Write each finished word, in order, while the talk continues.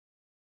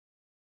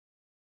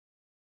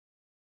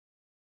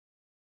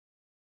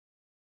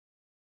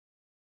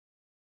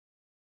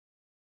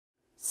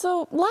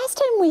So last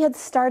time we had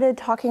started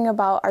talking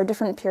about our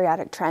different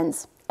periodic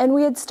trends, and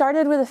we had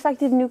started with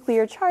effective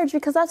nuclear charge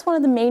because that's one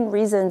of the main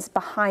reasons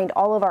behind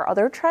all of our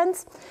other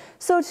trends.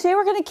 So today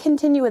we're going to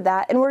continue with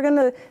that, and we're going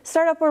to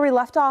start up where we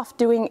left off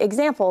doing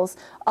examples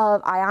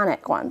of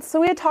ionic ones. So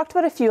we had talked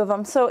about a few of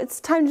them, so it's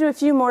time to do a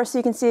few more so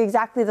you can see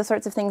exactly the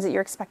sorts of things that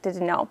you're expected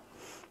to know.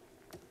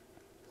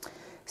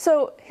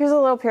 So here's a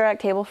little periodic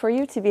table for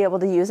you to be able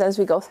to use as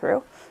we go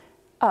through.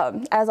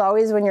 As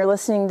always, when you're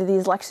listening to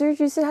these lectures,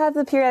 you should have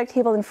the periodic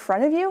table in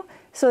front of you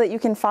so that you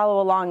can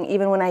follow along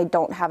even when I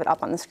don't have it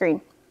up on the screen.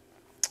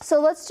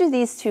 So let's do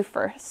these two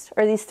first,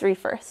 or these three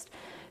first.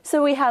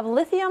 So we have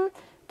lithium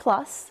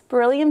plus,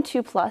 beryllium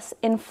 2 plus,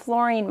 and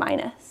fluorine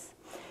minus.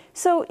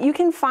 So you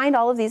can find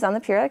all of these on the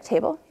periodic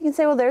table. You can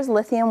say, well, there's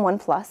lithium 1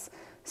 plus,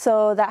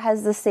 so that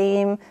has the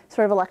same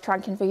sort of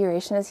electron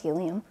configuration as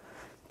helium.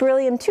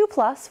 Beryllium 2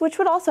 plus, which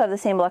would also have the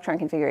same electron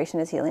configuration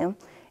as helium,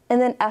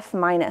 and then F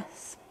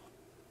minus.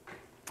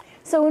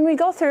 So when we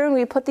go through and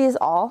we put these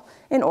all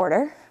in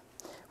order,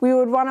 we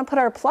would want to put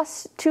our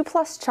 2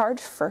 plus charge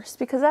first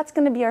because that's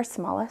going to be our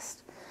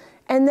smallest,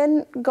 and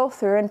then go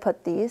through and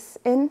put these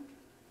in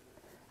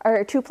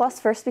our 2 plus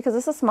first because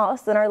it's the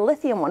smallest, then our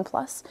lithium 1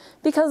 plus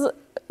because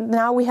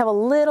now we have a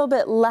little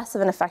bit less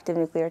of an effective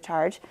nuclear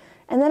charge,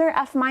 and then our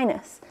F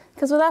minus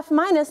because with F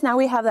minus now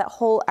we have that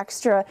whole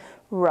extra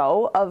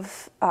row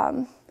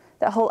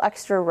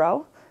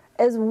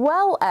as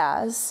well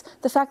as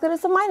the fact that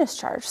it's a minus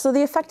charge. So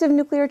the effective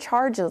nuclear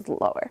charge is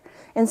lower.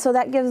 And so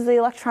that gives the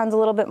electrons a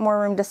little bit more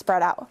room to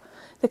spread out.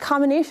 The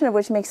combination of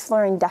which makes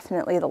fluorine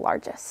definitely the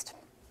largest.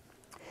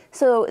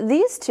 So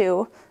these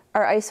two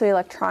are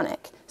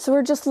isoelectronic. So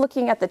we're just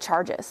looking at the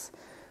charges.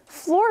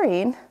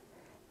 Fluorine,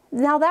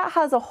 now that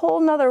has a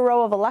whole nother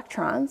row of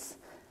electrons,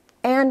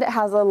 and it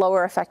has a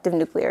lower effective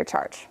nuclear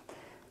charge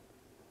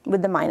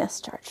with the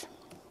minus charge.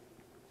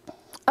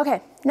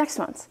 Okay, next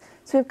ones.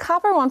 So we have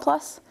copper 1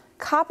 plus,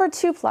 copper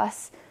 2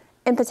 plus,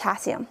 and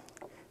potassium.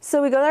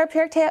 So we go to our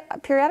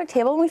periodic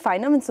table and we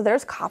find them, and so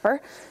there's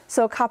copper.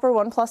 So copper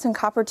 1 plus and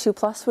copper 2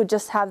 plus would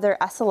just have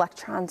their s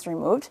electrons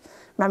removed.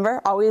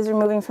 Remember, always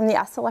removing from the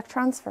s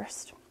electrons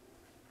first.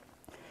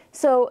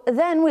 So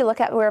then we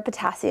look at where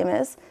potassium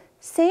is.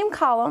 Same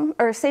column,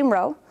 or same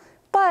row,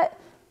 but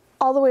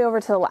all the way over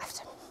to the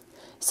left.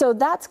 So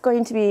that's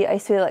going to be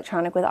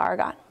isoelectronic with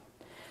argon.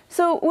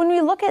 So when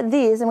we look at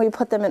these and we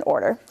put them in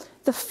order,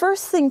 the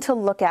first thing to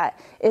look at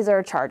is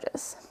our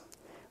charges,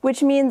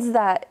 which means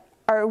that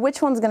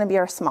which one's going to be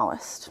our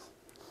smallest?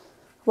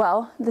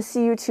 Well, the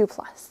Cu2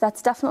 plus.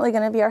 That's definitely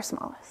going to be our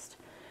smallest.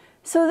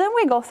 So then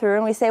we go through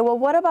and we say, well,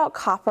 what about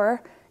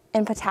copper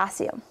and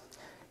potassium?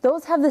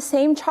 Those have the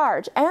same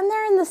charge, and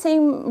they're in the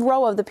same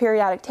row of the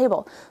periodic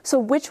table. So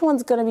which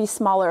one's going to be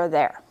smaller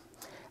there?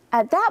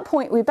 At that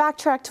point, we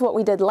backtrack to what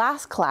we did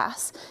last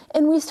class,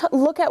 and we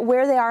look at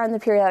where they are in the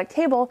periodic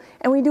table,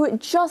 and we do it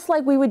just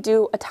like we would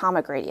do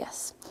atomic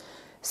radius.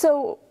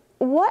 So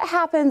what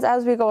happens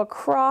as we go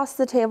across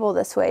the table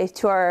this way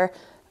to our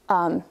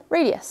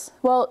radius?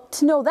 Well,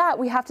 to know that,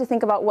 we have to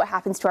think about what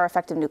happens to our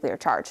effective nuclear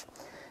charge.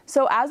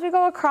 So as we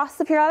go across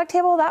the periodic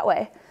table that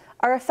way,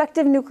 our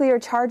effective nuclear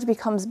charge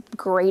becomes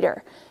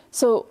greater.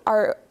 So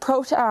our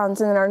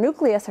protons in our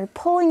nucleus are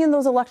pulling in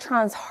those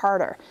electrons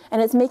harder,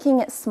 and it's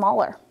making it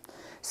smaller.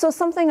 So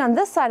something on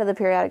this side of the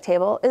periodic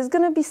table is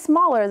going to be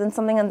smaller than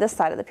something on this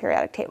side of the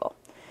periodic table.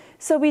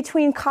 So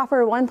between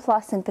copper 1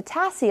 plus and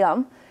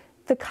potassium,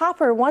 the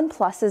copper 1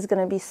 plus is going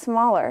to be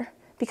smaller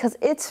because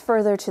it's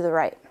further to the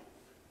right.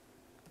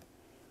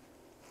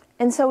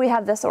 And so we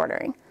have this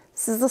ordering.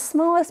 This is the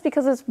smallest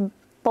because it's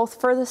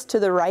both furthest to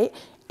the right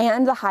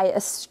and the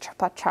highest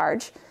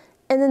charge.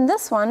 And then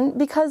this one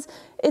because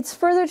it's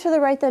further to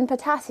the right than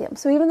potassium.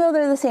 So even though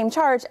they're the same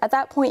charge, at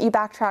that point you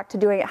backtrack to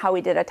doing it how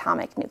we did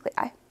atomic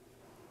nuclei.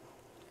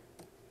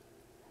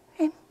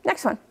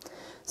 Next one.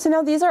 So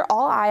now these are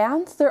all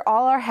ions. They're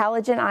all our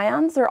halogen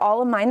ions. They're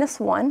all a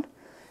 -1.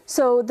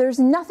 So there's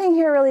nothing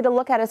here really to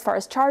look at as far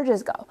as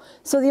charges go.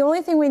 So the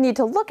only thing we need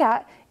to look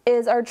at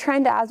is our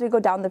trend as we go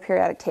down the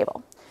periodic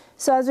table.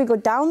 So as we go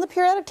down the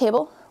periodic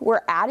table,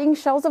 we're adding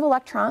shells of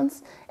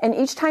electrons, and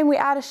each time we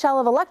add a shell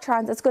of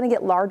electrons, it's going to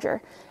get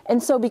larger.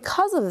 And so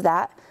because of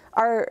that,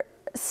 our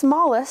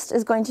smallest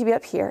is going to be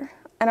up here,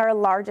 and our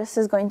largest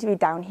is going to be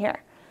down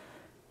here.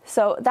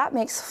 So that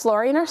makes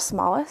fluorine our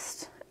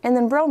smallest, and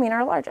then bromine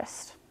our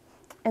largest.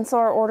 And so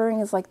our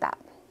ordering is like that.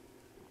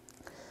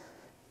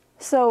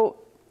 So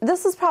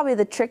this is probably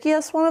the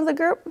trickiest one of the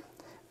group,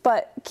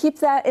 but keep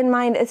that in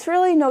mind. It's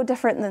really no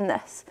different than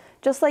this.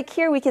 Just like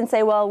here, we can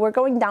say, well, we're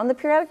going down the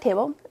periodic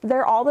table.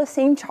 They're all the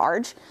same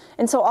charge.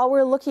 And so all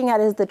we're looking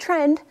at is the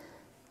trend.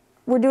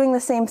 We're doing the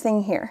same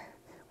thing here.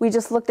 We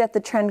just looked at the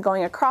trend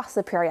going across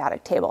the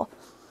periodic table.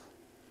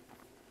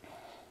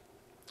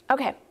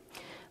 Okay,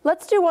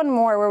 let's do one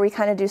more where we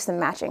kind of do some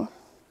matching.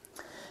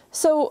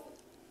 So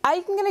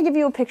I'm going to give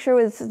you a picture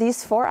with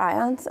these 4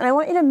 ions, and I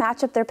want you to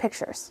match up their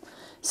pictures.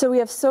 So we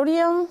have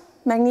sodium,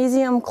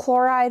 magnesium,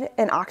 chloride,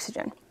 and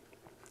oxygen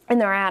in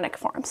their ionic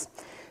forms.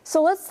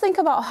 So let's think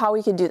about how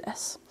we could do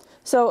this.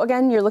 So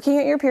again, you're looking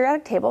at your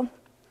periodic table.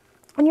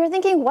 And you're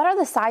thinking, what are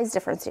the size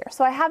difference here?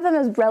 So I have them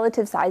as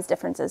relative size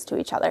differences to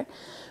each other.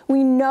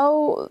 We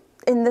know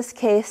in this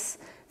case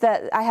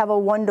that I have a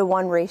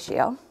 1-to-1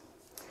 ratio.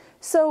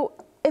 So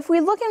if we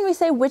look and we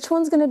say which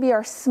one's going to be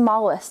our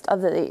smallest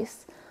of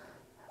these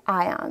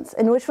ions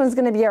and which one's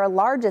going to be our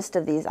largest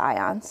of these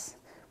ions,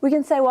 we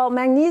can say, well,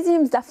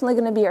 magnesium's definitely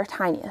going to be our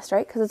tiniest,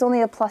 right? Because it's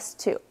only a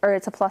 +2, or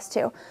it's a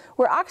 +2.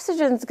 Where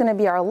oxygen's going to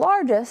be our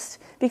largest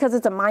because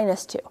it's a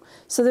 -2.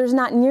 So there's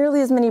not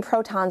nearly as many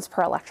protons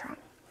per electron.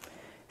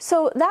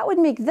 So that would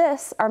make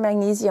this our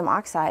magnesium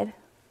oxide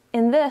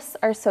and this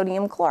our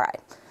sodium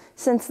chloride,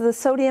 since the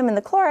sodium and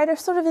the chloride are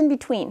sort of in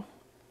between.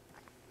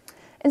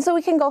 And so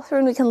we can go through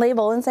and we can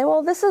label and say,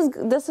 well, this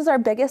is our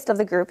biggest of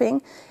the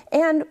grouping.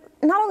 And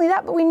not only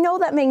that, but we know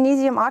that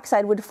magnesium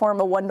oxide would form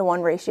a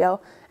 1-to-1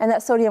 ratio and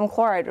that sodium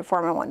chloride would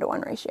form a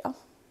 1-to-1 ratio.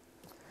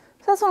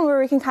 So that's one where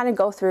we can kind of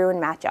go through and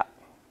match up.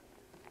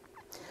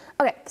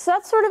 Okay, so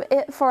that's sort of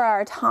it for our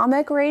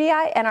atomic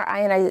radii and our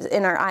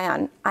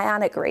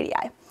ionic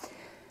radii.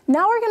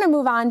 Now we're going to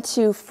move on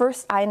to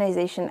first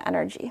ionization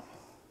energy.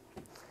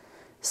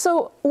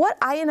 So what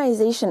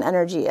ionization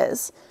energy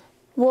is,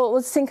 well,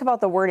 let's think about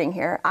the wording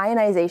here.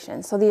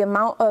 Ionization, so the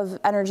amount of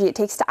energy it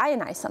takes to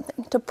ionize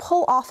something, to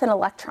pull off an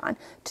electron,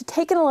 to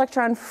take an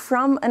electron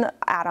from an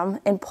atom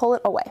and pull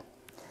it away.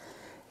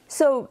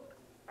 So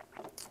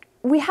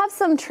we have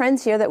some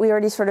trends here that we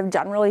already sort of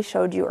generally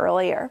showed you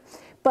earlier.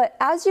 But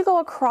as you go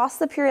across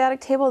the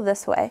periodic table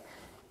this way,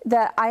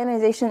 the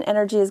ionization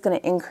energy is going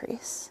to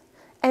increase.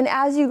 And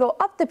as you go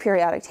up the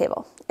periodic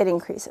table, it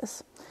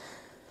increases.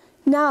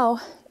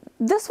 Now,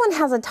 this one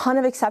has a ton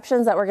of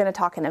exceptions that we're going to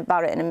talk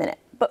about it in a minute.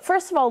 But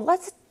first of all,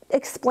 let's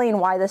explain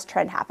why this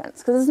trend happens,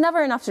 because it's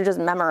never enough to just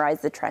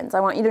memorize the trends. I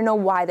want you to know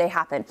why they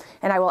happen,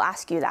 and I will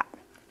ask you that.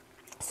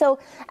 So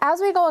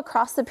as we go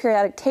across the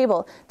periodic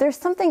table, there's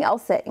something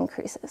else that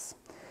increases.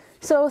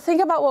 So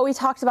think about what we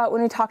talked about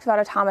when we talked about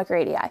atomic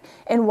radii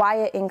and why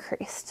it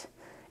increased.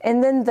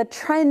 And then the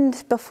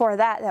trend before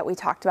that we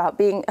talked about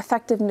being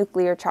effective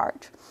nuclear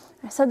charge.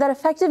 I said that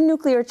effective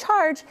nuclear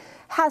charge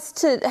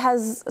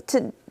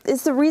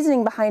is the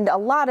reasoning behind a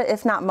lot of,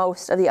 if not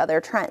most, of the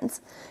other trends.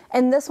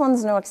 And this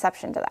one's no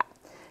exception to that.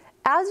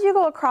 As you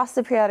go across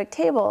the periodic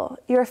table,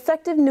 your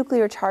effective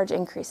nuclear charge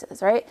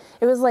increases, right?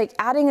 It was like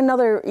adding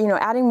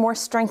adding more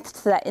strength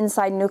to that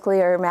inside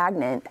nuclear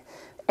magnet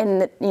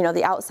and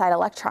the outside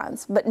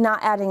electrons, but not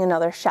adding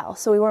another shell.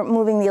 So we weren't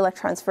moving the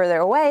electrons further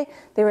away,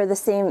 they were the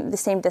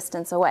same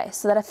distance away.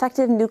 So that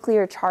effective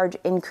nuclear charge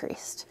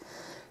increased.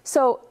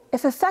 So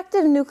if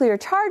effective nuclear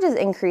charge is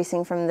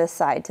increasing from this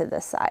side to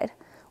this side,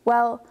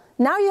 well,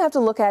 now you have to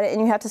look at it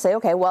and you have to say,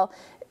 okay, well,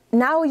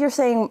 now you're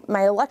saying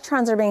my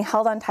electrons are being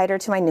held on tighter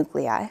to my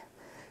nuclei.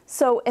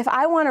 So if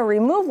I want to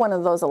remove one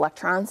of those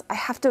electrons, I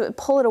have to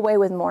pull it away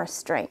with more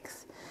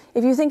strength.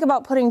 If you think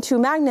about putting two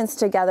magnets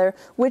together,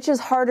 which is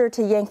harder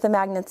to yank the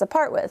magnets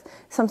apart with?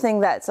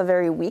 Something that's a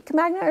very weak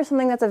magnet or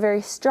something that's a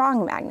very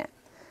strong magnet?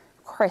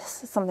 Of course,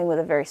 something with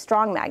a very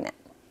strong magnet.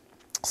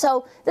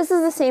 So this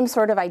is the same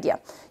sort of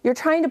idea. You're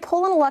trying to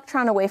pull an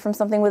electron away from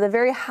something with a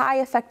very high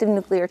effective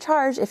nuclear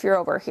charge if you're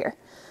over here.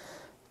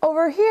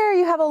 Over here,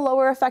 you have a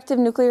lower effective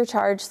nuclear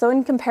charge, so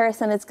in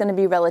comparison, it's going to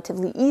be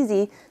relatively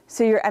easy,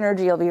 so your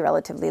energy will be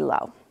relatively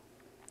low.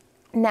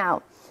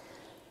 Now,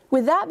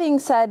 with that being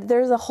said,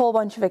 there's a whole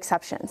bunch of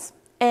exceptions.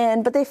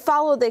 But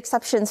the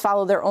exceptions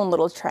follow their own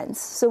little trends.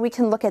 So we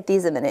can look at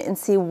these a minute and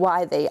see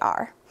why they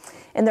are.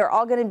 And they're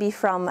all going to be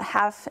from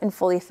half and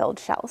fully filled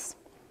shells.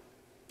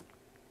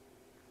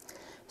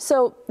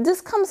 So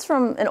this comes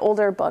from an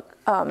older book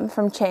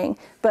from Chang,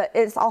 but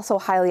it's also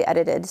highly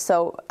edited.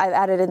 So I've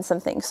added in some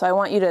things. So I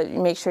want you to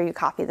make sure you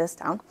copy this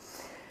down.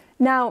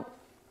 Now,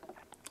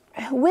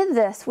 with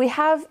this, we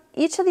have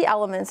each of the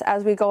elements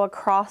as we go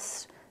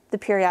across the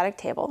periodic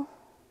table.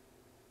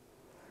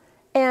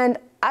 And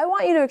I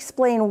want you to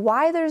explain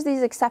why there's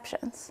these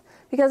exceptions.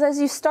 Because as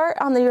you start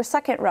on your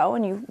second row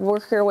and you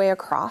work your way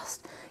across,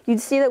 you'd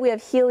see that we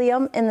have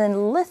helium and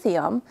then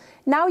lithium.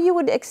 Now you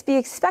would be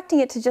expecting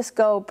it to just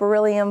go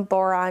beryllium,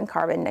 boron,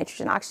 carbon,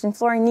 nitrogen, oxygen,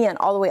 fluorine, neon,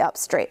 all the way up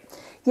straight.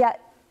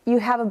 Yet you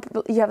have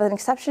an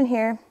exception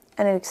here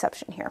and an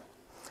exception here.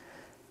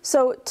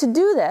 So to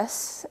do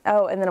this,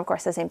 and then of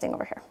course the same thing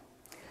over here.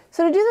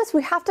 So to do this,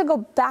 we have to go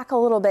back a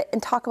little bit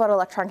and talk about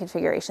electron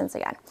configurations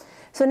again.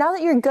 So now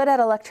that you're good at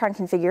electron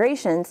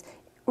configurations,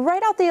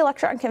 write out the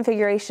electron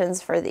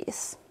configurations for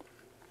these.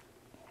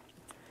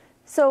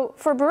 So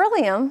for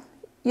beryllium,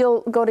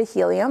 you'll go to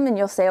helium and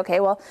you'll say, okay,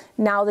 well,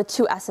 now the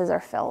two S's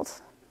are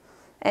filled.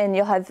 And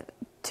you'll have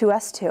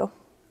 2s2.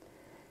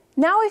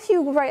 Now if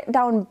you write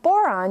down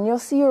boron, you'll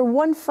see you're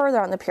one further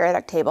on the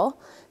periodic table.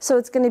 So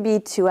it's going to be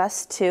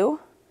 2s2,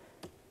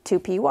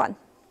 2p1.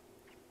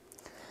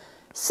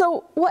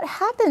 So what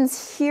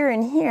happens here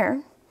and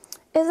here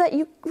is that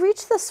you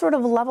reach this sort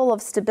of level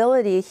of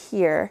stability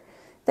here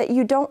that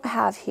you don't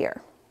have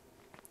here.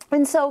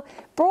 And so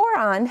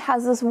boron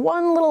has this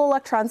one little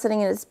electron sitting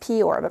in its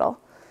p orbital.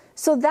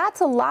 So that's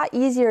a lot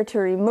easier to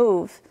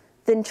remove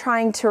than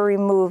trying to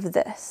remove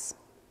this.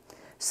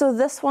 So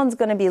this one's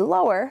going to be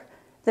lower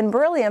than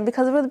beryllium,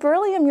 because with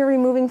beryllium you're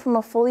removing from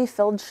a fully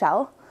filled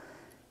shell,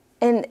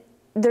 and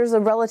there's a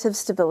relative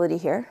stability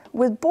here.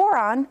 With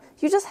boron,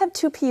 you just have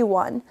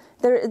 2p1.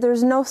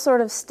 There's no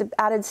sort of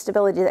added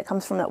stability that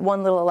comes from that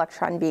one little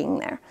electron being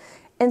there.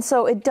 And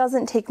so it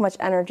doesn't take much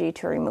energy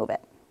to remove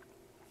it.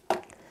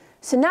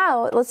 So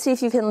now let's see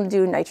if you can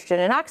do nitrogen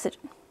and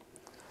oxygen.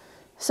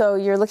 So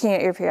you're looking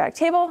at your periodic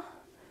table,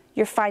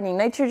 you're finding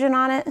nitrogen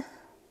on it,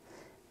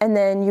 and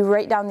then you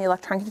write down the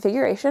electron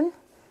configuration.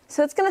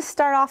 So it's going to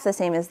start off the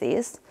same as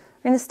these.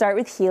 We're going to start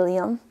with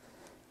helium,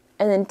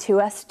 and then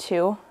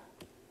 2s2,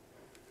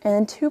 and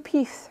then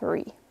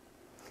 2p3.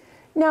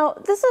 Now,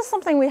 this is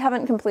something we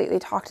haven't completely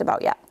talked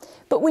about yet,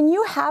 but when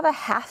you have a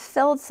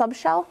half-filled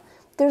subshell,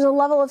 there's a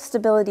level of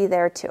stability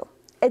there too.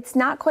 It's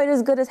not quite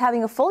as good as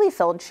having a fully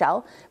filled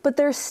shell, but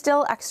there's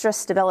still extra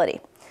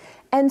stability.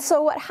 And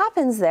so what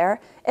happens there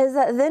is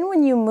that then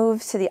when you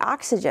move to the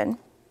oxygen,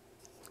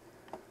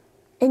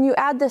 and you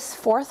add this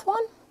fourth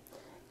one,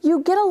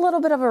 you get a little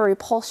bit of a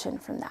repulsion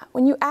from that.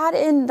 When you add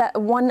in that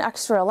one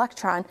extra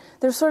electron,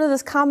 there's sort of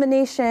this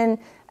combination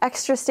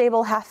extra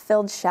stable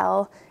half-filled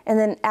shell, and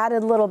then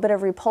added little bit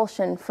of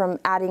repulsion from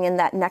adding in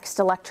that next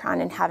electron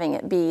and having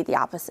it be the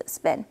opposite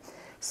spin.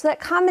 So that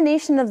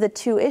combination of the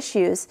two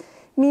issues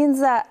means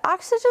that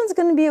oxygen is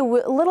going to be a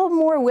little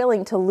more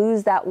willing to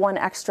lose that one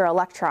extra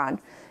electron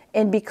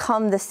and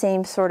become the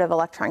same sort of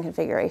electron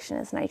configuration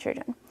as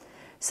nitrogen.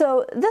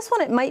 So this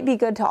one, it might be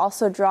good to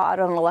also draw out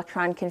an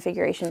electron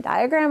configuration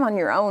diagram on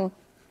your own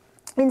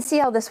and see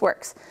how this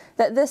works.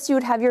 That this, you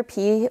would have your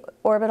p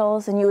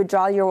orbitals, and you would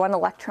draw your one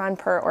electron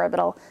per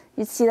orbital.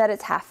 You'd see that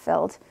it's half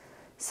filled.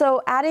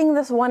 So adding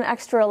this one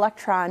extra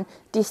electron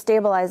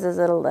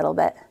destabilizes it a little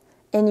bit,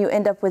 and you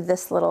end up with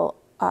this little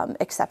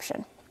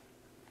exception.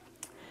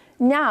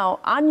 Now,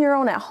 on your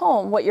own at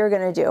home, what you're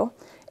going to do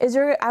is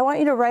I want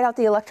you to write out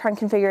the electron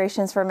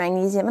configurations for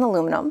magnesium and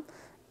aluminum,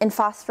 and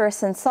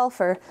phosphorus and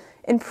sulfur,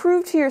 and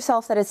prove to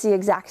yourself that it's the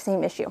exact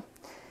same issue.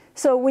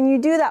 So when you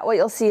do that, what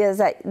you'll see is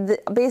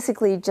that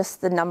basically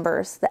just the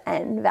numbers, the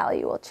n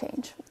value will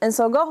change. And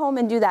so go home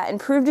and do that and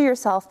prove to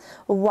yourself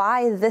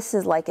why this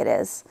is like it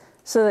is,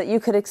 so that you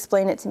could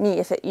explain it to me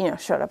if it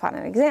showed up on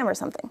an exam or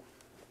something.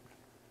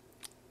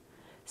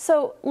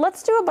 So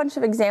let's do a bunch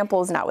of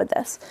examples now with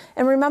this.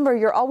 And remember,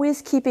 you're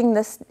always keeping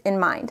this in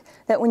mind,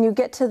 that when you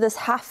get to this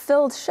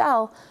half-filled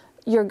shell,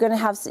 you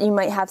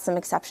might have some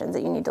exceptions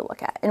that you need to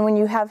look at. And when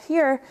you have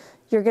here,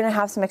 you're going to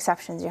have some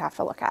exceptions you have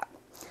to look at.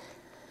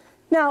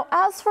 Now,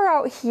 as for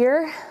out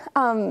here,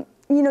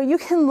 you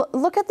can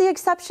look at the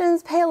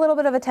exceptions, pay a little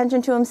bit of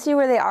attention to them, see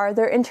where they are.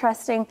 They're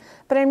interesting,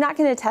 but I'm not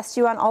going to test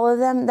you on all of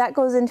them. That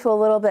goes into a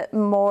little bit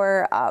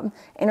more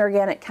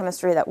inorganic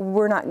chemistry that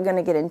we're not going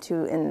to get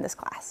into in this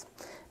class.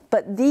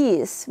 But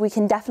these we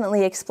can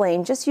definitely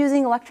explain just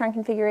using electron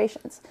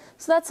configurations.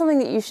 So that's something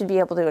that you should be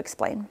able to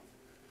explain.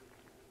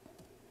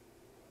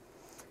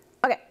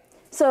 Okay,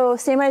 so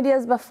same idea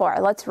as before.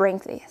 Let's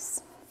rank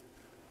these.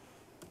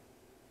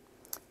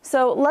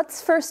 So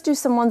let's first do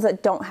some ones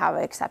that don't have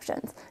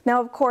exceptions.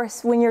 Now, of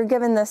course, when you're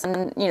given this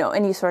in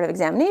any sort of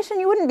examination,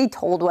 you wouldn't be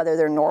told whether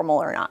they're normal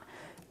or not.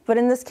 But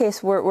in this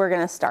case, we're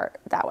going to start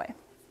that way.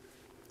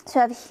 So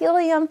you have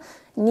helium,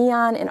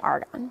 neon, and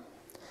argon.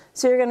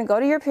 So you're going to go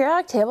to your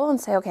periodic table and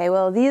say, okay,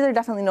 well, these are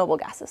definitely noble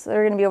gases. So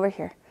they're going to be over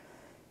here.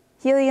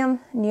 Helium,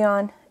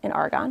 neon, and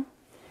argon.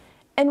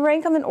 And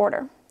rank them in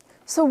order.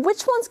 So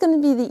which one's going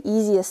to be the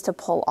easiest to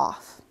pull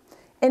off?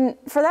 And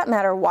for that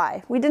matter,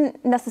 why? We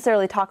didn't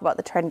necessarily talk about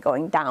the trend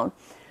going down.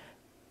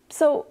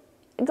 So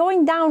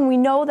going down, we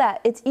know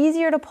that it's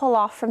easier to pull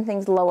off from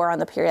things lower on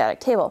the periodic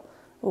table.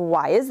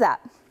 Why is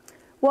that?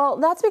 Well,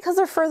 that's because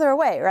they're further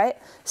away, right?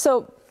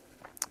 So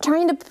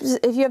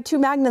if you have two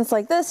magnets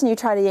like this and you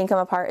try to yank them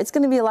apart, it's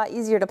going to be a lot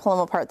easier to pull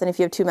them apart than if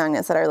you have two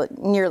magnets that are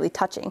nearly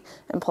touching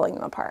and pulling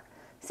them apart.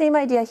 Same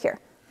idea here.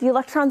 The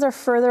electrons are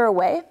further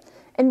away.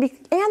 And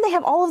they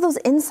have all of those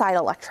inside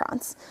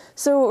electrons.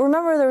 So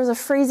remember, there was a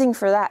phrasing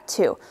for that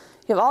too.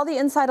 You have all the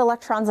inside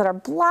electrons that are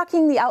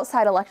blocking the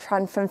outside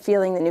electron from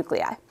feeling the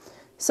nuclei.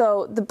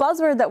 So the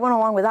buzzword that went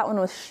along with that one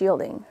was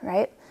shielding,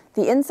 right?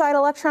 The inside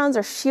electrons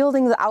are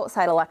shielding the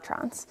outside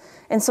electrons.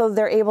 And so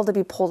they're able to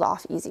be pulled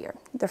off easier.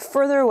 They're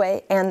further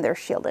away and they're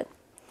shielded.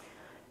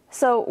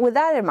 So with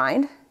that in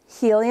mind,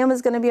 helium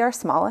is going to be our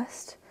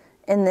smallest,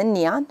 and then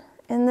neon,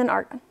 and then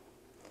argon.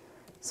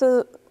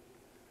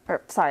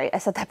 Sorry, I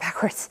said that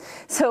backwards.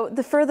 So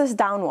the furthest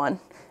down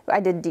one, I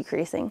did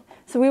decreasing.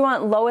 So we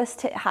want lowest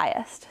to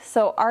highest.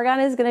 So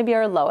argon is going to be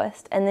our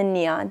lowest, and then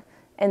neon,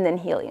 and then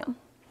helium.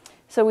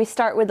 So we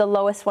start with the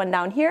lowest one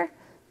down here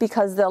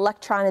because the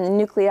electron and the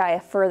nuclei are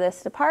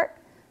furthest apart,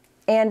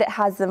 and it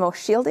has the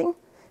most shielding.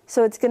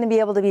 So it's going to be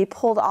able to be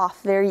pulled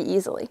off very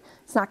easily.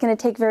 It's not going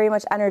to take very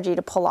much energy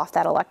to pull off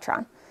that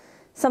electron.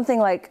 Something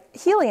like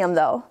helium,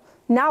 though,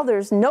 now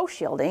there's no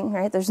shielding,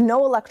 right? There's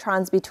no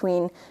electrons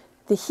between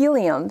the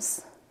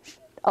helium's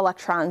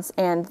electrons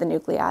and the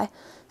nuclei.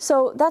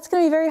 So that's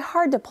going to be very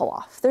hard to pull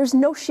off. There's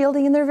no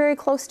shielding and they're very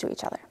close to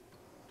each other.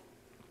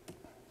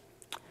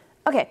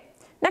 Okay,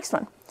 next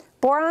one.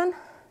 Boron,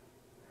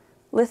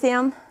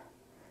 lithium,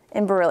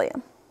 and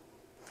beryllium.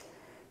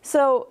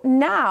 So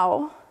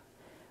now,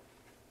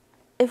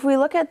 if we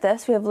look at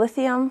this, we have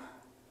lithium,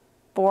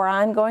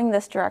 boron going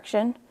this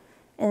direction,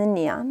 and the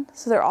neon.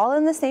 So they're all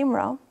in the same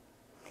row,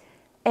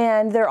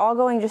 and they're all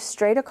going just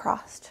straight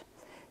across.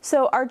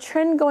 So our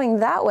trend going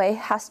that way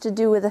has to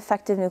do with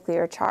effective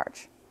nuclear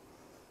charge.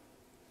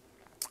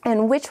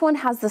 And which one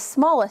has the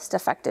smallest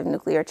effective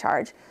nuclear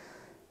charge?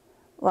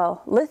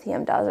 Well,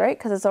 lithium does, right?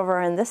 Because it's over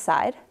on this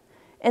side.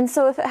 And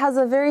so if it has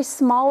a very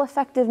small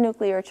effective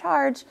nuclear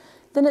charge,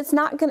 then it's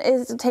not going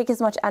to take as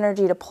much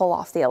energy to pull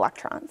off the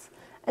electrons.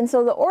 And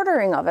so the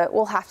ordering of it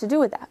will have to do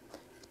with that.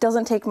 It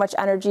doesn't take much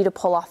energy to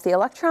pull off the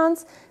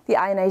electrons. The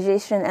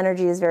ionization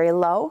energy is very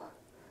low.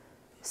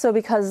 So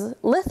because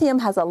lithium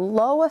has a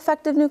low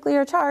effective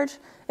nuclear charge,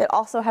 it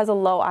also has a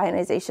low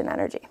ionization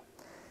energy.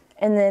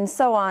 And then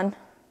so on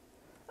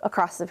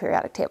across the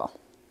periodic table.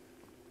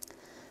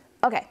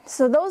 Okay,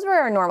 so those were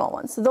our normal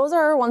ones. So those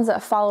are our ones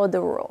that followed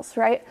the rules,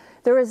 right?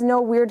 There was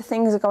no weird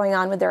things going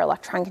on with their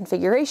electron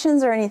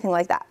configurations or anything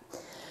like that.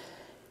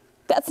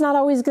 That's not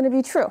always going to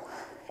be true,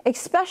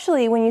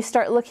 especially when you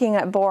start looking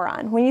at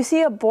boron. When you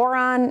see a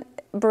boron,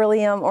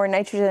 beryllium, or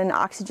nitrogen,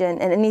 oxygen,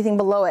 and anything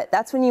below it,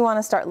 that's when you want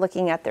to start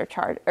looking at their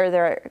charge or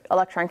their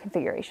electron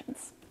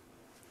configurations.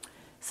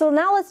 So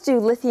now let's do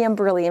lithium,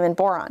 beryllium, and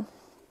boron.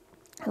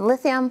 And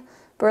lithium,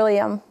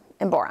 beryllium,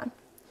 and boron.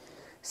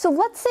 So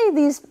let's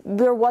say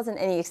there wasn't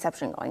any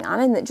exception going on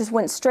and it just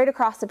went straight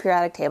across the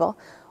periodic table.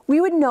 We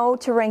would know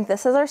to rank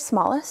this as our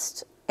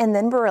smallest, and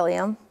then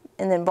beryllium,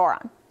 and then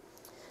boron.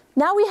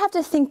 Now we have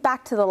to think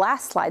back to the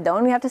last slide though,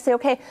 and we have to say,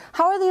 okay,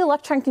 how are the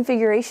electron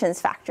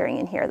configurations factoring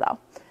in here though?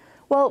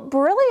 Well,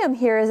 beryllium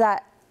here is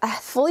at a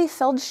fully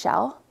filled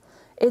shell.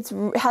 It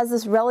has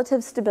this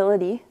relative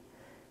stability.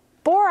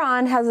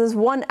 Boron has this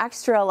one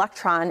extra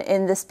electron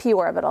in this p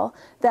orbital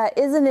that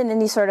isn't in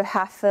any sort of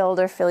half-filled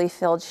or fully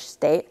filled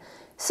state.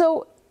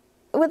 So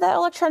with that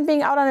electron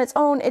being out on its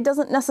own, it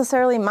doesn't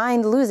necessarily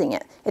mind losing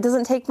it. It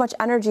doesn't take much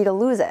energy to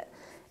lose it.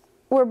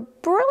 Where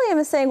beryllium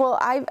is saying, well,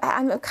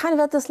 I'm kind of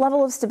at this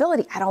level of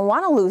stability. I don't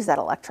want to lose that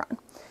electron.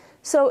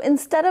 So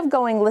instead of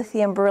going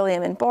lithium,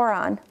 beryllium, and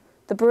boron,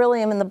 the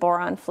beryllium and the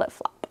boron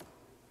flip-flop.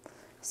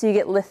 So you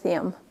get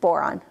lithium,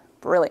 boron,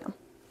 beryllium.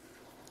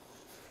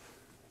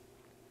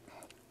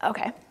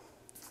 Okay,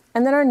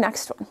 and then our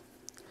next one,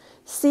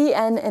 C,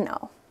 N, and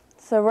O.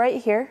 So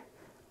right here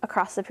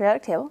across the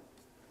periodic table.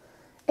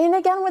 And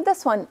again with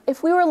this one,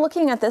 if we were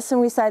looking at this and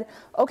we said,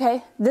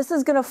 okay, this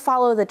is going to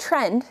follow the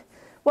trend,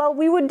 well,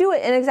 we would do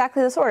it in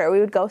exactly this order.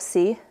 We would go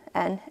C,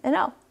 N, and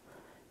O.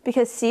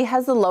 Because C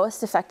has the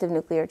lowest effective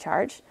nuclear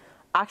charge,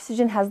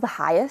 oxygen has the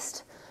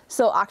highest,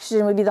 so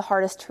oxygen would be the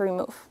hardest to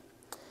remove.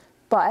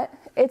 But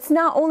it's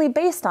not only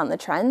based on the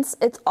trends,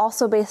 it's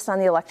also based on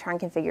the electron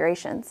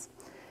configurations.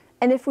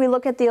 And if we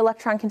look at the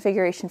electron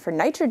configuration for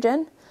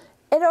nitrogen,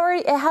 it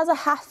has a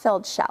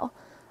half-filled shell.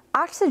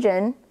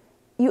 Oxygen,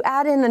 you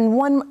add in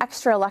one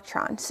extra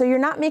electron. So you're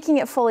not making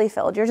it fully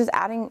filled, you're just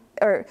adding,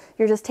 or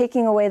you're just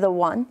taking away the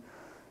one.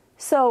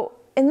 So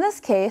in this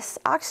case,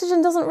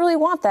 oxygen doesn't really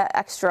want that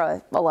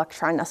extra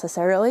electron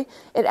necessarily.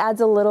 It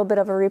adds a little bit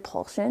of a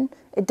repulsion.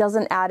 It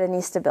doesn't add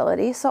any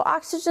stability. So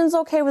oxygen's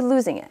okay with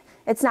losing it.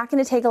 It's not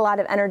going to take a lot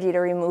of energy to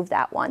remove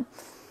that one.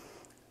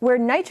 Where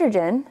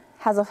nitrogen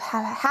has a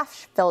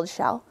half-filled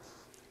shell,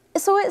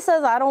 so it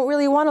says, I don't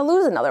really want to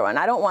lose another one.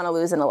 I don't want to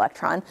lose an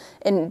electron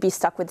and be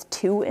stuck with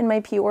 2 in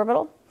my p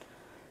orbital.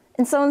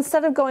 And so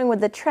instead of going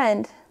with the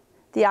trend,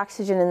 the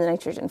oxygen and the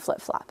nitrogen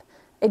flip-flop.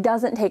 It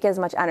doesn't take as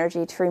much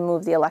energy to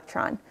remove the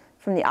electron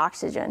from the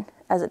oxygen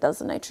as it does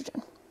the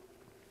nitrogen.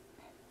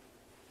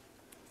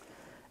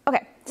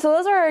 Okay, so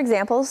those are our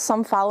examples,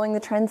 some following the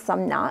trend,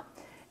 some not.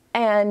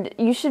 And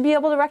you should be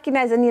able to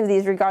recognize any of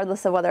these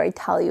regardless of whether I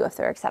tell you if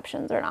they're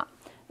exceptions or not.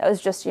 That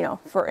was just,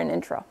 for an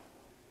intro.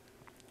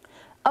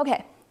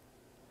 Okay.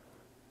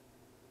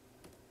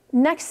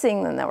 Next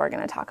thing then that we're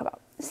going to talk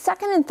about,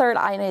 second and third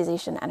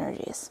ionization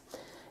energies.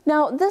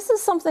 Now, this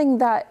is something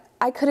that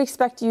I could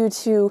expect you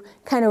to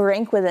kind of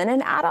rank within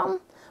an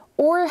atom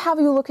or have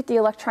you look at the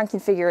electron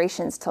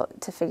configurations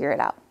to figure it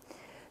out.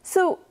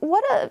 So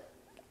what a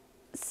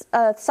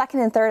second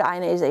and third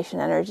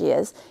ionization energy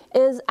is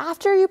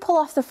after you pull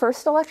off the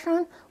first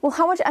electron, well,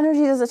 how much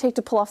energy does it take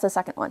to pull off the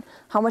second one?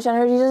 How much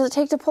energy does it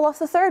take to pull off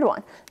the third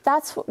one?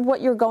 That's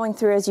what you're going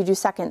through as you do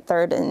second,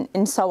 third,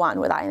 and so on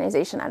with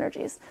ionization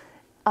energies.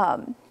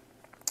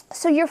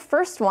 So your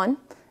first one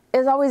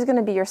is always going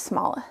to be your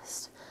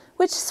smallest,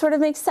 which sort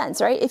of makes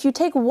sense, right? If you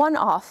take one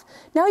off,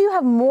 now you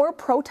have more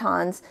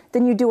protons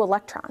than you do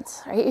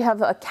electrons, right? You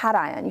have a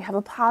cation, you have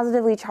a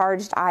positively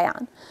charged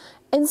ion.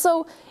 And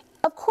so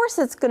of course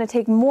it's going to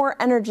take more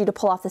energy to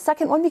pull off the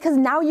second one because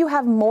now you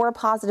have more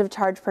positive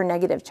charge per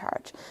negative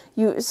charge.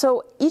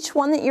 So each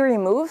one that you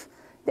remove,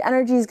 the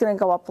energy is going to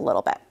go up a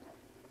little bit.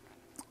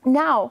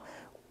 Now,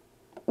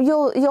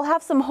 you'll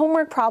have some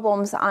homework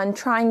problems on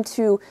trying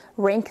to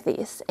rank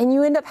these, and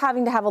you end up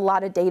having to have a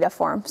lot of data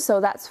for them, so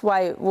that's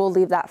why we'll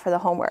leave that for the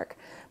homework.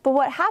 But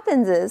what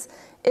happens is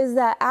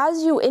that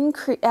as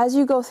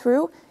you go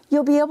through,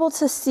 you'll be able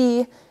to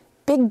see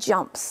big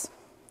jumps.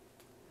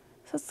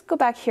 let's go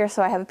back here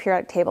so I have a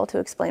periodic table to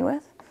explain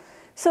with.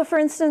 So for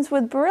instance,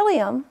 with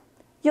beryllium,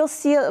 you'll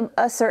see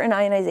a certain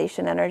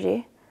ionization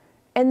energy,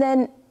 and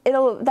then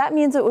that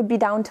means it would be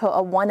down to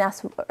a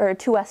 1s or a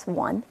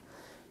 2s1.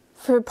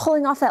 For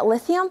pulling off that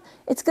lithium,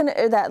 it's going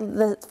to,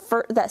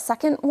 that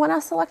second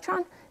 1s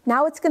electron,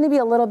 now it's going to be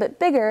a little bit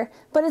bigger,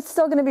 but it's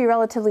still going to be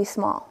relatively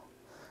small.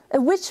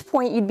 At which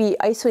point you'd be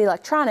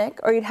isoelectronic,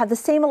 or you'd have the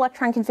same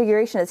electron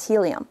configuration as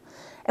helium.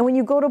 And when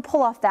you go to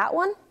pull off that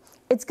one,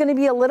 it's going to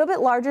be a little bit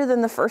larger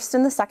than the first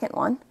and the second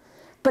one,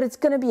 but it's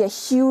going to be a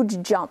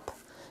huge jump.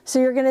 So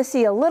you're going to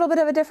see a little bit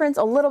of a difference,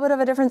 a little bit of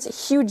a difference, a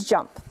huge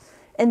jump.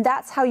 And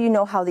that's how you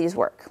know how these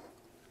work,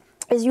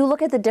 is you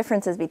look at the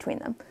differences between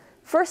them.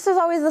 First is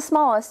always the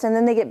smallest, and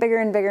then they get bigger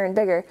and bigger and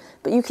bigger,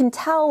 but you can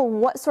tell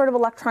what sort of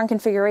electron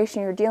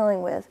configuration you're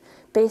dealing with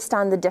based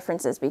on the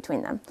differences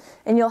between them.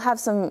 And you'll have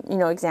some,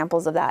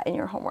 examples of that in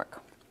your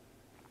homework.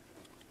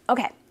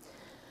 Okay,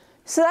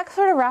 so that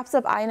sort of wraps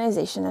up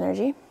ionization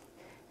energy.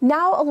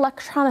 Now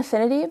electron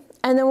affinity,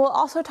 and then we'll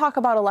also talk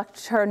about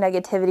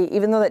electronegativity,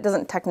 even though that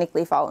doesn't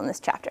technically fall in this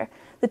chapter.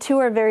 The two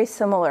are very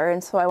similar,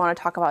 and so I want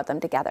to talk about them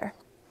together.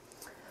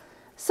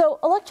 So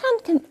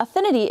electron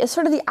affinity is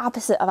sort of the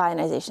opposite of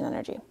ionization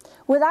energy.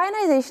 With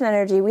ionization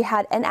energy, we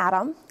had an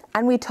atom,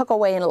 and we took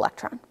away an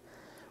electron.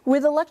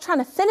 With electron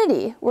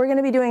affinity, we're going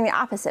to be doing the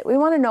opposite. We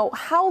want to know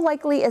how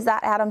likely is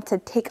that atom to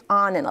take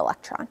on an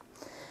electron.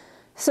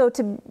 So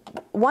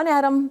one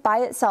atom by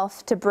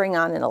itself to bring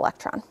on an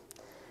electron.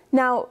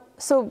 Now,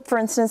 so for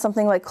instance,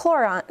 something like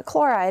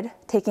chloride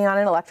taking on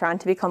an electron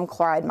to become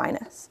chloride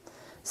minus.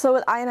 So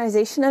with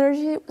ionization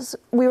energy,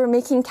 we were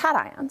making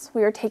cations.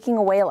 We were taking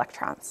away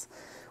electrons.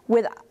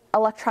 With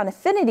electron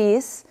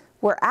affinities,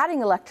 we're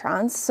adding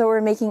electrons, so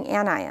we're making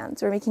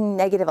anions. We're making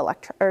negative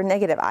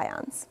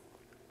ions.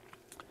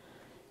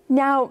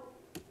 Now,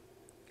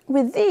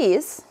 with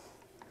these,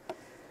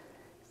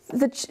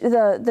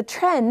 the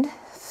trend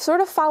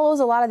sort of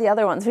follows a lot of the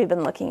other ones we've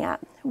been looking at,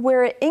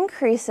 where it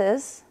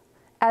increases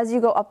as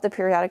you go up the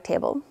periodic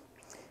table,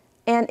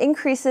 and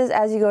increases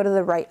as you go to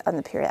the right on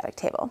the periodic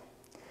table.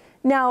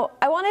 Now,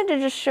 I wanted to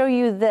just show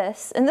you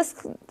this, and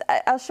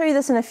I'll show you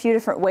this in a few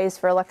different ways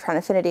for electron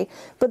affinity,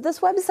 but this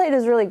website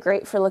is really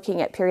great for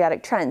looking at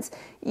periodic trends,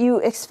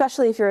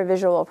 especially if you're a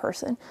visual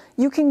person.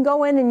 You can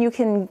go in and you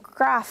can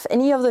graph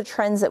any of the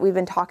trends that we've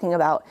been talking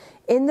about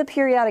in the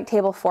periodic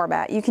table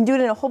format. You can do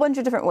it in a whole bunch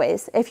of different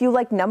ways. If you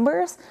like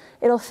numbers,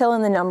 it'll fill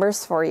in the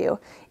numbers for you.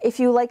 If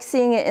you like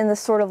seeing it in this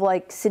sort of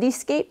like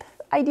cityscape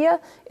idea,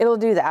 it'll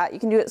do that. You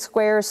can do it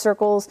squares,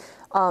 circles,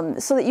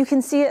 so that you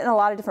can see it in a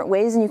lot of different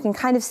ways, and you can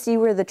kind of see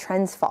where the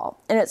trends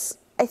fall. And it's,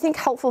 I think,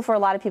 helpful for a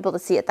lot of people to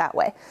see it that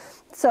way.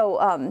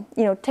 So,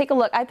 take a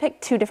look. I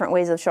picked two different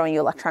ways of showing you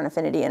electron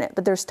affinity in it,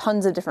 but there's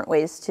tons of different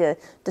ways to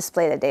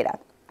display the data.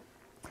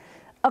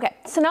 Okay,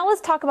 so now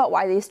let's talk about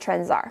why these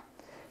trends are.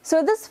 So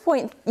at this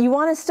point, you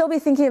want to still be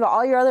thinking about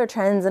all your other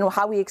trends and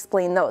how we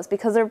explain those,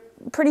 because they're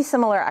pretty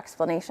similar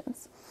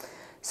explanations.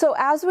 So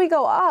as we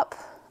go up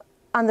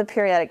on the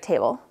periodic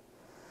table,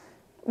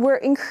 we're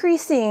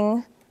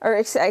increasing, or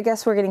I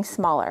guess we're getting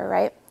smaller,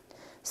 right?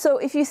 So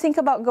if you think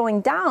about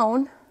going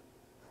down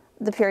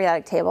the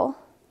periodic table,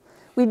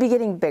 we'd be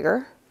getting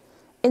bigger.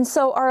 And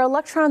so our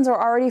electrons are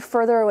already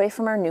further away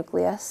from our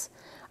nucleus.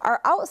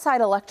 Our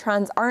outside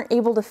electrons aren't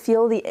able to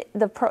feel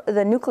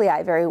the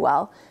nuclei very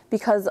well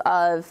because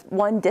of,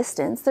 one,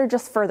 distance, they're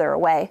just further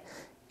away,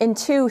 and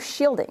two,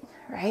 shielding,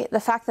 right? The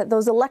fact that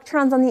those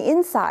electrons on the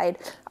inside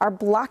are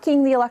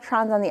blocking the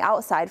electrons on the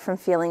outside from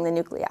feeling the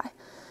nuclei.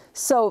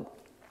 So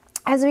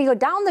as we go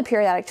down the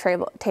periodic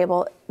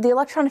table, the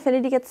electron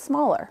affinity gets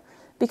smaller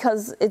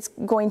because it's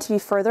going to be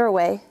further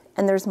away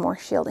and there's more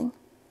shielding.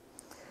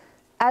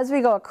 As we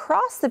go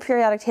across the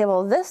periodic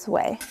table this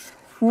way,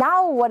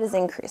 now what is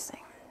increasing?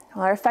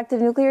 Well, our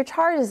effective nuclear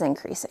charge is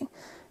increasing,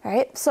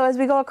 right? So as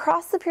we go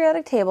across the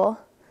periodic table,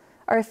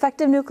 our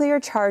effective nuclear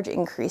charge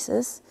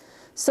increases.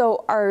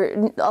 So our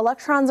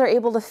electrons are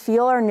able to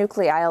feel our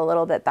nuclei a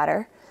little bit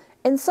better.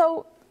 And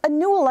so a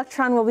new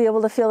electron will be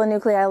able to feel the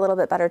nuclei a little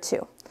bit better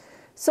too.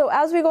 So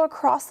as we go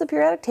across the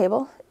periodic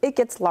table, it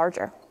gets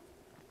larger.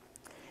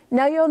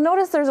 Now you'll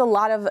notice there's a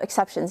lot of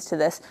exceptions to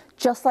this,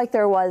 just like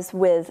there was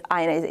with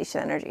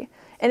ionization energy.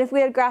 And if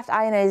we had graphed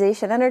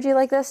ionization energy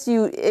like this,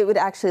 it would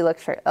actually look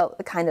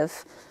kind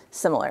of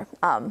similar.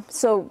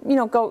 So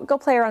go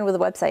play around with the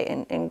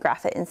website and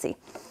graph it and see.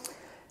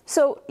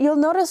 So you'll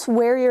notice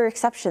where your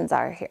exceptions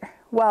are here.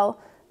 Well,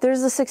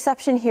 there's this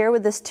exception here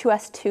with this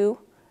 2s2,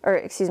 or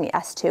excuse me,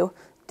 s2,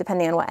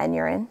 depending on what n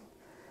you're in.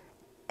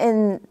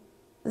 And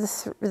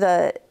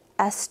the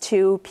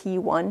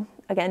s2p1,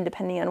 again,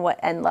 depending on what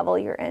n level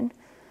you're in.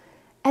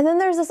 And then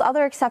there's this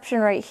other exception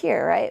right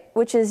here, right,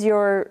 which is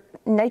your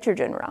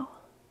nitrogen row,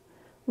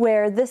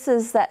 where this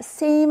is that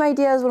same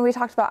idea as when we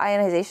talked about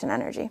ionization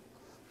energy.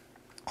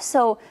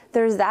 So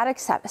there's that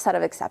set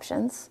of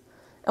exceptions.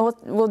 And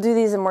we'll do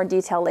these in more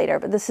detail later,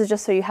 but this is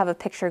just so you have a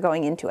picture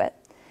going into it.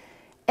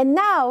 And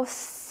now,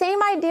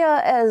 same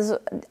idea as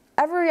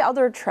every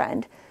other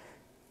trend.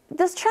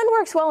 This trend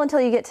works well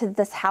until you get to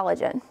this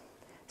halogen.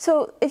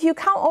 So if you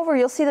count over,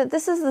 you'll see that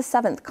this is the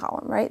 7th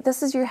column, right?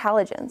 This is your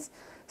halogens.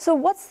 So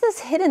what's this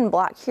hidden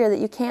block here that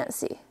you can't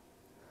see?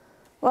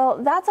 Well,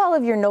 that's all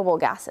of your noble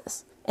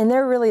gases, and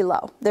they're really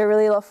low. They're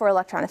really low for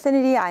electron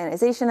affinity,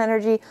 ionization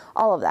energy,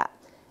 all of that.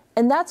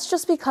 And that's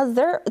just because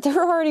they're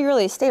already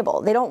really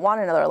stable. They don't want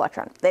another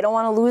electron. They don't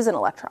want to lose an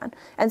electron.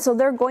 And so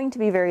they're going to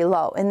be very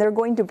low, and they're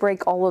going to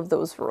break all of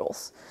those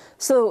rules.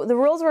 So the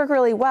rules work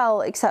really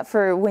well, except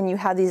for when you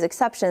have these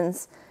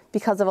exceptions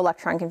because of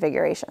electron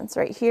configurations,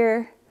 right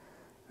here,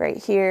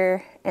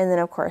 and then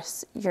of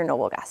course your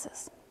noble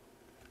gases.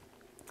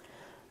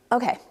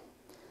 Okay,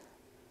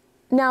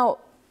 now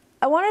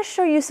I want to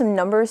show you some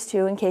numbers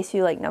too, in case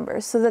you like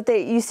numbers, so that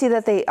you see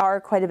that they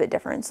are quite a bit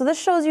different. So this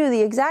shows you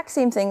the exact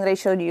same thing that I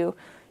showed you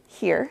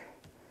here,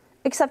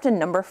 except in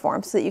number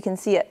form so that you can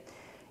see it.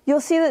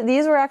 You'll see that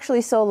these were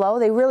actually so low,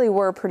 they really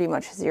were pretty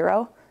much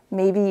 0,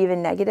 maybe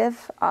even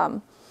negative,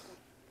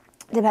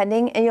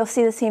 depending, and you'll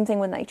see the same thing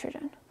with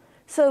nitrogen.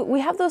 So we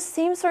have those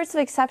same sorts of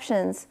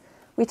exceptions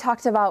we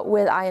talked about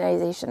with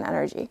ionization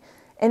energy,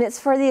 and it's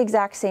for the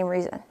exact same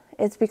reason.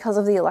 It's because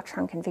of the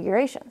electron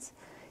configurations.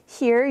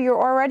 Here, you're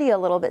already a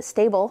little bit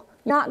stable.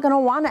 You're not going to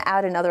want to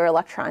add another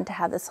electron to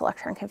have this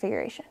electron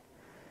configuration.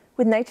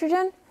 With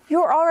nitrogen,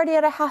 you're already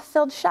at a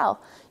half-filled shell.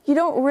 You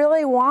don't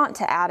really want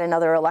to add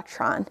another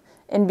electron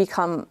and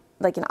become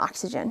like an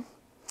oxygen.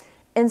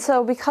 And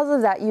so because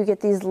of that, you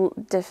get these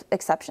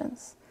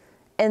exceptions.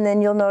 And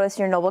then you'll notice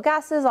your noble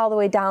gases all the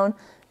way down.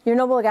 Your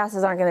noble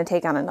gases aren't going to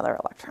take on another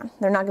electron.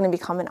 They're not going to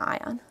become an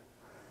ion.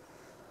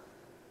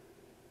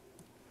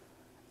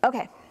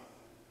 Okay.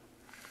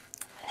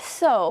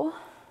 So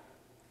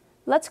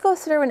let's go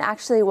through and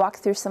actually walk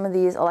through some of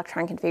these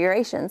electron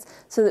configurations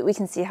so that we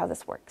can see how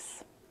this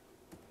works.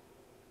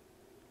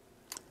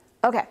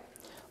 Okay,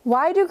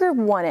 why do group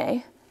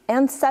 1A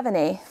and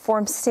 7A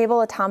form stable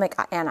atomic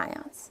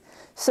anions?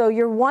 So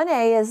your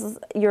 1A is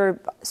your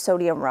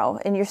sodium row,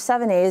 and your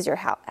 7A is your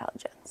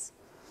halogens.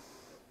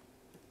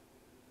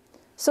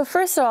 So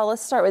first of all,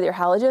 let's start with your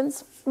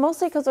halogens,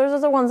 mostly because those are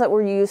the ones that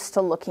we're used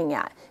to looking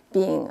at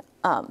being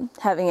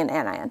having an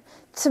anion.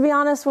 To be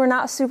honest, we're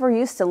not super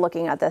used to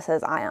looking at this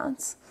as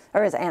ions,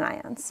 or as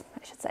anions,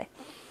 I should say.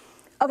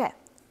 Okay,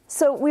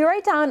 so we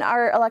write down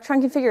our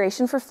electron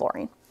configuration for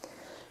fluorine.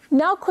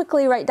 Now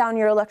quickly write down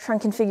your electron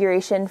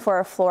configuration for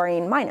a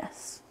fluorine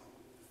minus.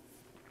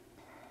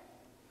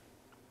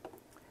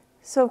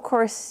 So of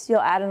course,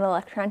 you'll add an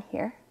electron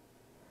here,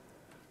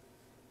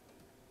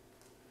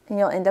 and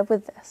you'll end up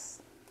with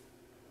this.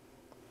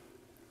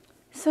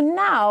 So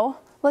now,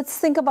 let's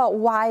think about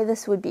why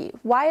this would be.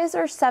 Why is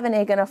our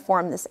 7A going to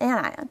form this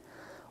anion?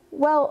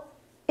 Well,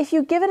 if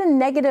you give it a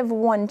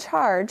 -1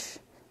 charge,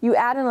 you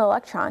add an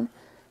electron,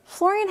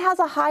 fluorine has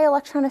a high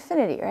electron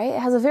affinity, right? It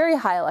has a very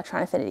high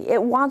electron affinity.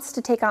 It wants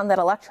to take on that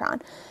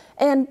electron.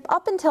 And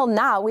up until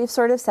now, we've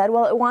sort of said,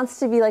 well, it wants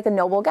to be like a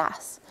noble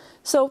gas.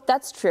 So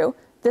that's true.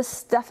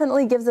 This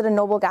definitely gives it a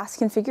noble gas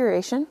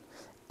configuration.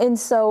 And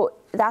so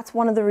that's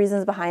one of the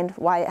reasons behind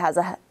why it has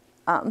a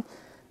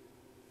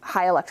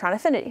high electron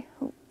affinity.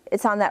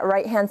 It's on that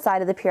right-hand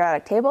side of the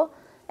periodic table.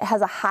 It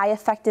has a high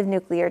effective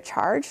nuclear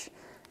charge,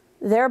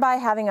 thereby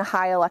having a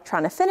high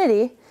electron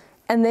affinity,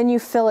 and then you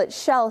fill its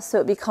shell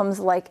so it becomes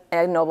like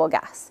a noble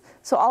gas.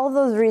 So all of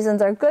those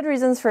reasons are good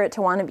reasons for it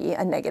to want to be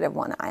a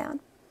 -1 ion.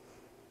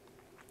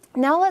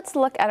 Now let's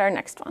look at our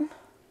next one.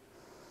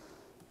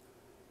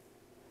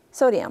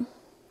 Sodium.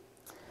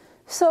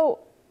 So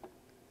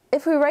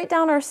if we write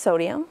down our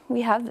sodium,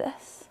 we have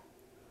this.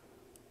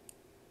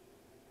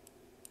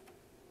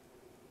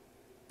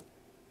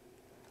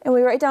 And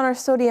we write down our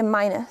sodium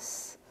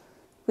minus,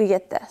 we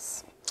get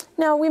this.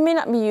 Now, we may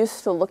not be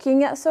used to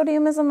looking at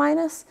sodium as a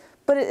minus,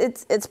 but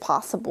it's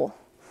possible.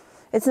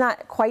 It's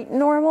not quite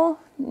normal.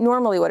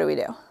 Normally, what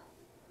do?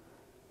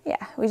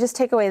 Yeah, we just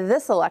take away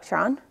this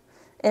electron,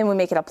 and we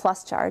make it a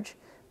plus charge.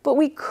 But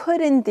we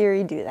could, in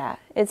theory, do that.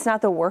 It's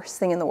not the worst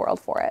thing in the world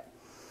for it.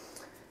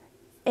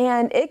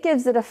 And it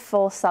gives it a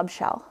full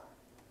subshell.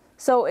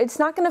 So it's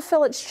not going to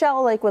fill its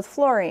shell like with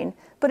fluorine,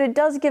 but it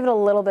does give it a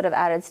little bit of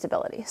added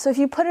stability. So if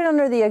you put it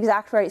under the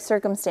exact right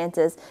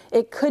circumstances,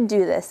 it could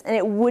do this, and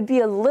it would be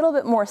a little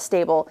bit more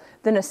stable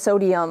than a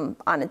sodium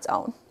on its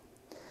own.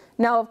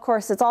 Now, of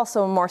course, it's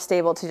also more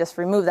stable to just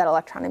remove that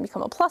electron and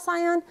become a plus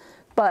ion,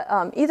 but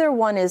either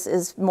one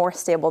is more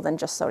stable than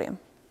just sodium.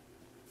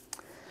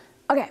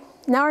 Okay,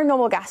 now our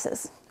noble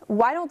gases.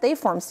 Why don't they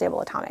form stable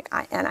atomic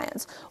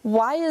anions?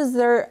 Why is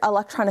their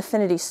electron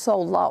affinity so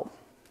low?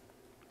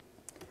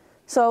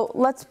 So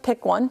let's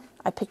pick one.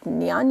 I picked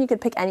neon. You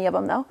could pick any of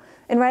them though,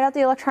 and write out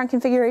the electron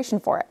configuration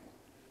for it.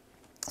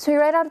 So you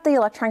write out the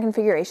electron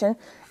configuration,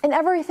 and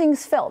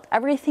everything's filled.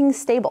 Everything's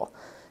stable.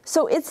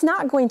 So it's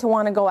not going to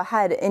want to go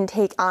ahead and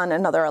take on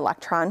another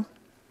electron.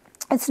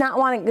 It's not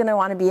going to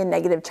want to be a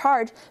negative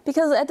charge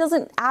because it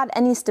doesn't add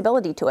any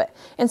stability to it.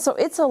 And so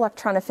its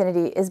electron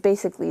affinity is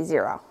basically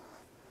 0.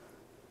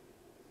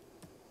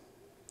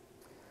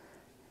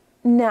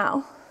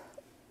 Now,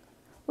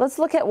 let's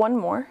look at one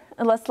more,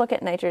 and let's look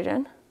at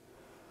nitrogen.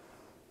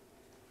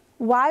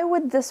 Why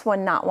would this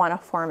one not want to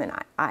form an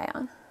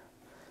ion?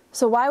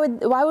 So why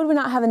would we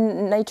not have a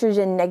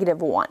nitrogen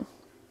 -1?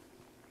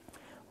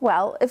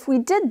 Well, if we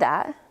did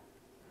that,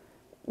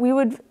 we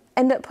would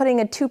end up putting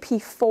a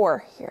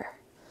 2p4 here.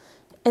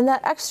 And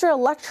that extra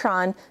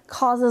electron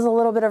causes a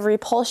little bit of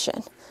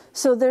repulsion.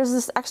 So there's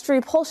this extra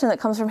repulsion that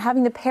comes from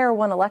having to pair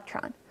one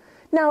electron.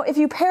 Now, if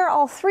you pair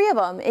all three of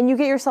them and you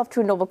get yourself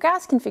to a noble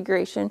gas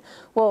configuration,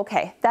 well,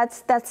 okay,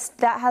 that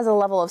has a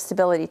level of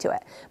stability to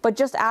it. But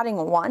just adding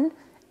one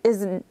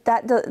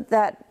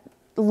that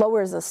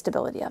lowers the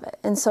stability of it.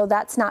 And so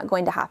that's not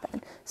going to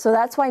happen. So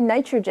that's why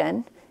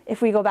nitrogen,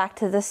 if we go back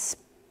to this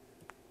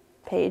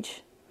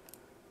page,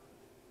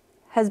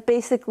 has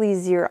basically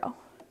 0.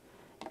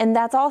 And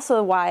that's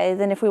also why,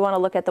 then if we want to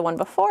look at the one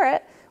before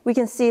it, we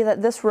can see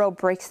that this row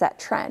breaks that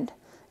trend.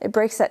 It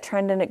breaks that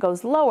trend and it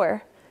goes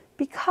lower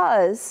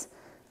because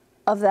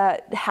of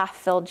that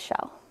half-filled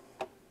shell.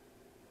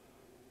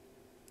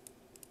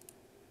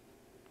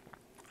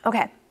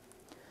 Okay,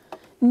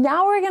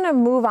 now we're going to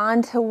move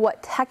on to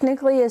what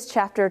technically is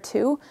chapter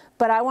 2,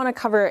 but I want to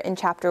cover it in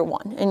chapter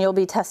 1, and you'll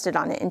be tested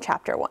on it in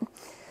chapter 1.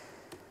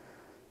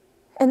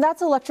 And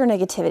that's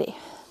electronegativity.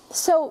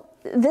 So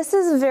this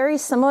is very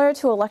similar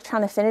to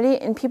electron affinity,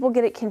 and people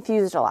get it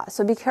confused a lot.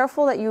 So be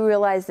careful that you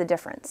realize the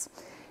difference.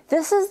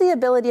 This is the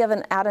ability of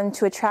an atom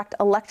to attract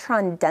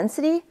electron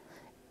density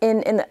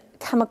in a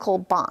chemical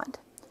bond.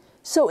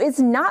 So it's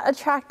not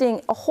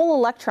attracting a whole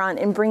electron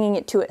and bringing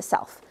it to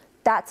itself.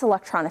 That's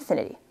electron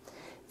affinity.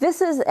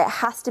 It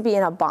has to be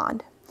in a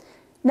bond.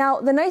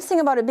 Now, the nice thing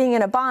about it being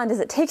in a bond is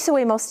it takes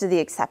away most of the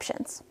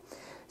exceptions.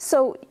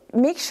 So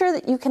make sure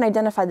that you can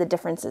identify the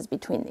differences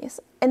between these.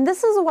 And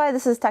this is why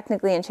this is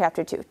technically in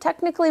chapter 2.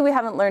 Technically, we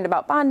haven't learned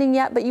about bonding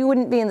yet, but you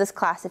wouldn't be in this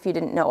class if you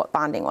didn't know what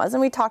bonding was. And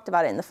we talked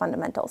about it in the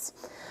fundamentals.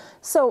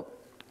 So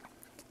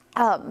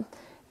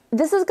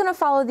this is going to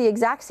follow the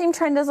exact same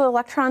trend as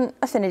electron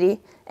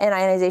affinity and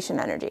ionization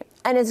energy.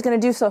 And it's going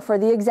to do so for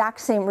the exact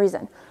same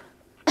reason.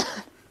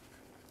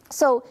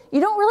 So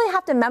you don't really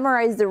have to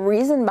memorize the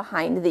reason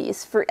behind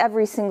these for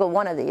every single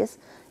one of these.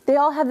 They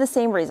all have the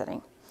same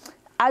reasoning.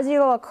 As you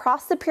go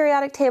across the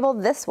periodic table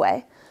this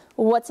way,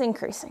 what's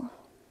increasing?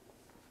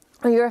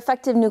 Well, your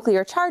effective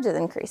nuclear charge is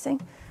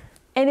increasing.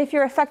 And if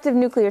your effective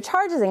nuclear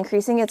charge is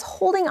increasing, it's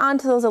holding on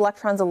to those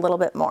electrons a little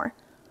bit more.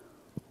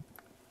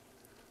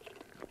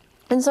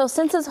 And so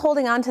since it's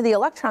holding on to the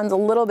electrons a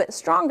little bit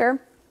stronger,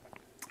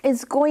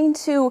 it's going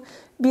to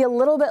be a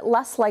little bit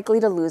less likely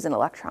to lose an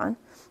electron.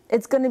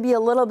 It's going to be a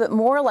little bit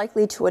more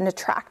likely to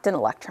attract an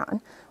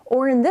electron.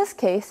 Or in this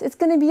case, it's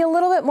going to be a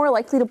little bit more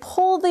likely to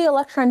pull the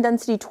electron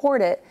density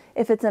toward it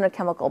if it's in a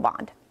chemical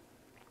bond.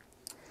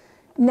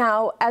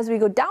 Now, as we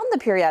go down the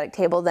periodic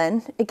table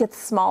then, it gets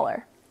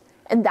smaller.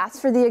 And that's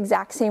for the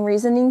exact same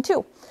reasoning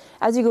too.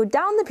 As you go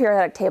down the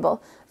periodic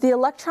table, the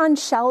electron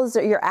shells,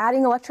 you're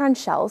adding electron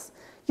shells,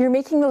 you're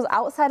making those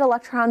outside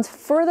electrons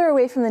further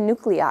away from the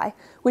nuclei,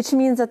 which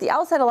means that the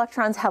outside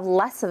electrons have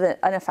less of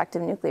an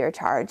effective nuclear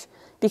charge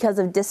because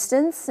of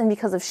distance and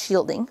because of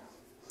shielding.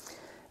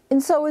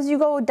 And so as you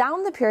go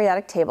down the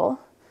periodic table,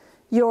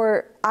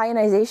 your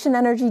ionization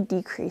energy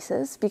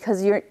decreases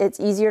because it's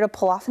easier to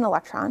pull off an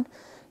electron.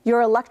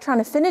 Your electron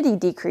affinity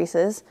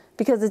decreases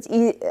because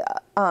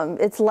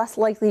it's less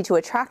likely to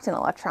attract an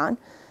electron.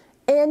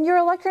 And your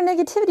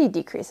electronegativity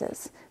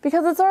decreases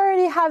because it's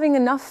already having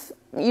enough,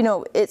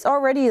 it's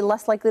already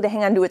less likely to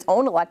hang on to its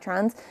own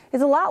electrons.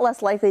 It's a lot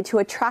less likely to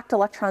attract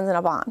electrons in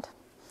a bond.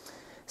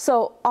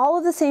 So all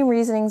of the same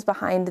reasonings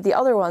behind the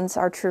other ones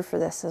are true for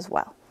this as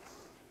well.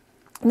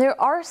 There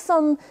are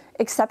some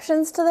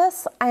exceptions to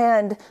this,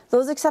 and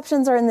those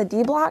exceptions are in the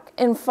D block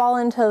and fall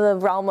into the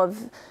realm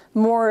of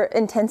more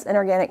intense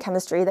inorganic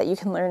chemistry that you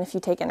can learn if you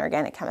take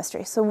inorganic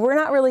chemistry. So we're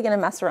not really going to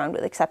mess around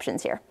with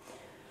exceptions here.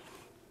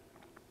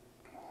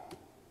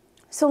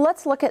 So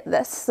let's look at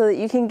this so that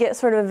you can get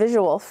sort of a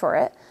visual for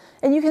it.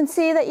 And you can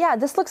see that, yeah,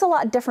 this looks a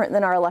lot different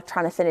than our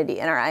electron affinity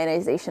and our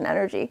ionization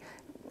energy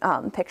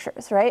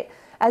pictures, right?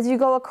 As you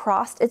go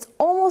across, it's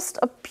almost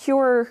a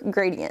pure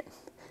gradient.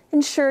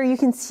 And sure, you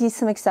can see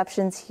some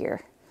exceptions here.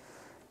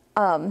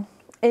 And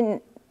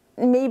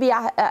maybe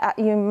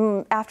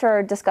after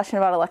our discussion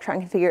about electron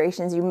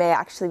configurations, you may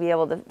actually be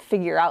able to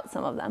figure out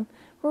some of them.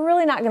 We're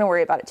really not going to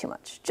worry about it too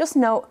much. Just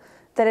note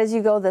that as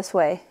you go this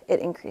way,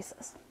 it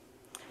increases.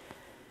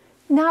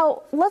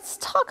 Now, let's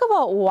talk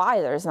about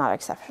why there's not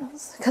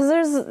exceptions.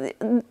 Because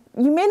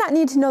you may not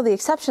need to know the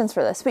exceptions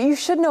for this, but you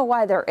should know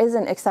why there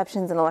isn't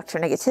exceptions in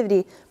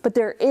electronegativity, but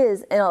there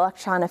is in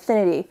electron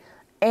affinity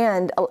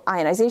and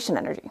ionization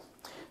energy.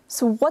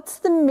 So what's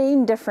the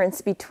main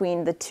difference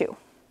between the two?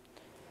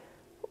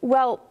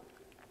 Well,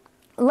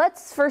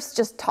 let's first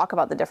just talk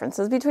about the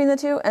differences between the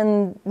two,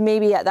 and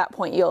maybe at that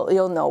point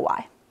you'll know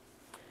why.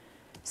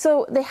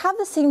 So they have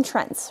the same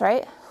trends,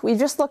 right? We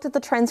just looked at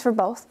the trends for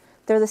both.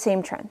 They're the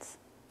same trends.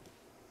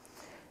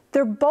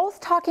 They're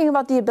both talking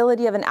about the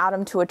ability of an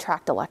atom to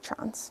attract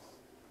electrons.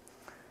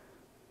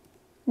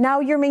 Now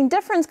your main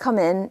difference comes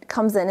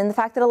in the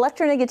fact that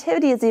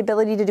electronegativity is the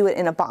ability to do it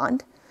in a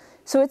bond.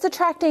 So it's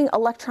attracting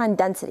electron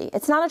density.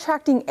 It's not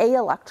attracting a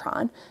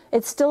electron.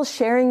 It's still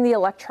sharing the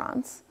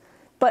electrons.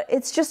 but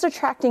it's just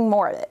attracting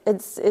more of it.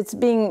 It's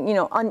being,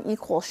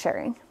 unequal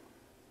sharing.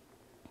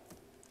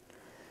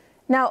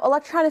 Now,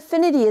 electron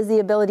affinity is the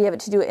ability of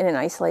it to do it in an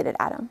isolated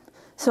atom.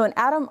 So an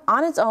atom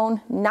on its own,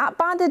 not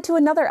bonded to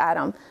another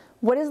atom,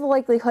 what is the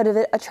likelihood of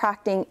it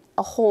attracting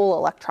a whole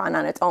electron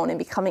on its own and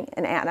becoming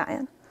an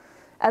anion?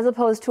 As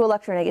opposed to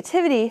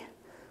electronegativity,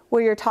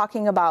 where you're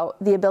talking about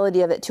the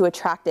ability of it to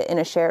attract it in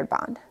a shared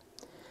bond.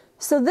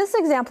 So this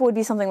example would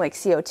be something like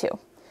CO2,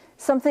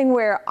 something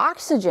where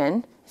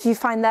oxygen, if you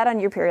find that on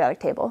your periodic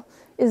table,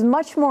 is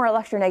much more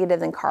electronegative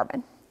than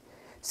carbon.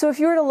 So if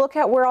you were to look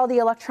at where all the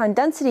electron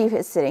density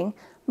is sitting,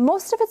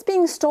 most of it's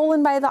being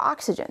stolen by the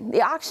oxygen.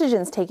 The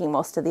oxygen's taking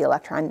most of the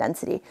electron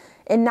density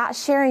and not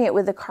sharing it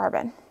with the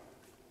carbon.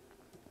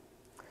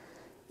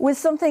 With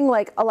something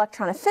like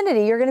electron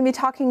affinity, you're going to be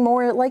talking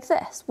more like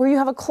this, where you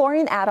have a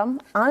chlorine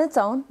atom on its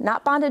own,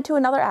 not bonded to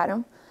another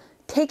atom,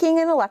 taking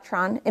an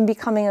electron and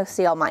becoming a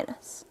Cl-.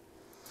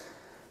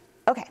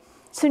 Okay,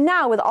 so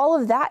now with all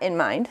of that in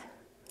mind,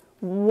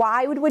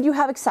 why would you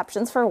have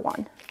exceptions for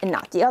one and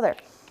not the other?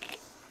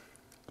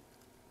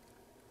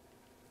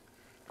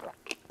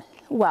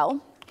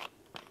 Well,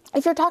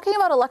 if you're talking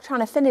about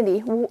electron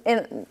affinity,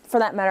 and for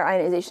that matter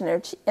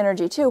ionization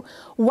energy too,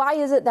 why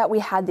is it that we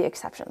had the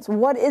exceptions?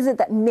 What is it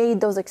that made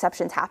those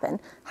exceptions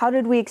happen? How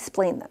did we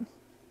explain them?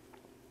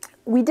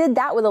 We did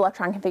that with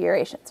electron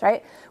configurations,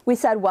 right? We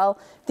said, well,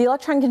 the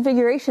electron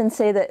configurations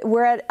say that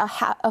we're at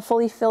a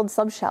fully filled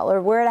subshell, or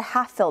we're at a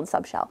half-filled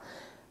subshell.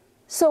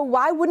 So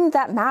why wouldn't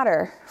that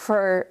matter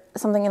for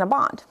something in a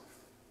bond?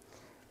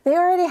 They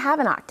already have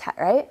an octet,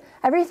 right?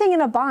 Everything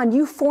in a bond,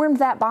 you formed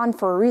that bond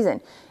for a reason.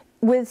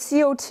 With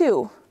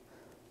CO2,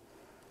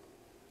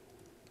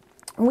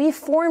 we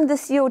formed the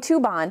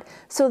CO2 bond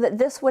so that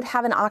this would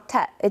have an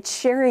octet. It's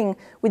sharing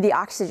with the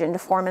oxygen to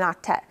form an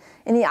octet.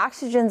 And the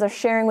oxygens are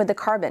sharing with the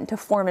carbon to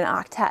form an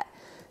octet.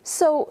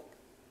 So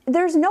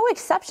there's no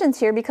exceptions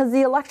here because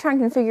the electron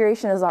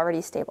configuration is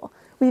already stable.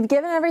 We've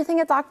given everything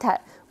its octet.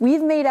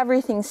 We've made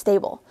everything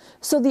stable.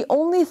 So the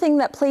only thing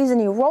that plays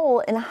any role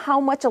in how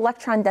much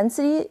electron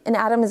density an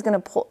atom is going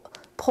to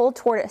pull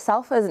toward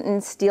itself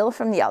and steal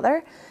from the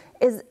other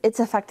is its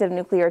effective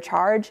nuclear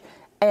charge.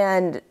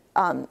 And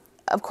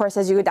of course,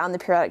 as you go down the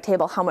periodic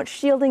table, how much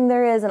shielding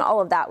there is and all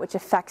of that, which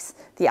affects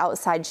the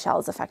outside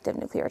shell's effective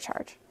nuclear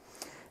charge.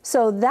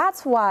 So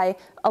that's why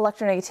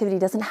electronegativity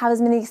doesn't have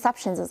as many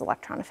exceptions as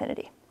electron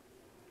affinity.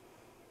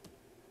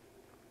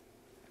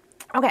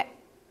 Okay.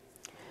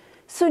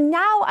 So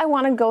now I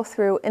want to go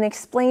through and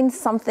explain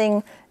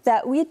something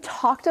that we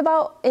talked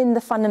about in the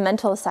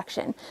fundamentals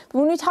section. But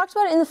when we talked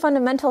about it in the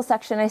fundamentals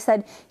section, I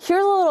said,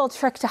 here's a little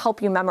trick to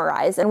help you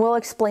memorize, and we'll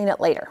explain it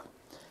later.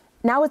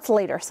 Now it's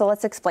later, so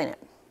let's explain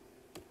it.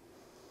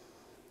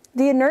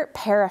 The inert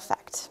pair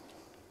effect.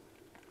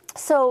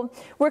 So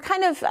we're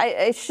kind of,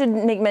 I should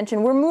make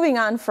mention, we're moving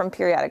on from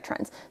periodic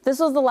trends. This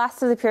was the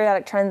last of the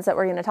periodic trends that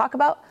we're going to talk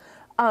about.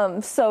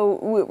 So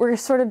we're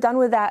sort of done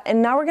with that,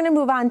 and now we're going to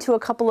move on to a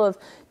couple of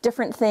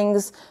different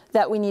things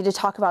that we need to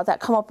talk about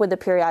that come up with the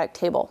periodic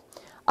table.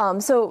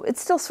 So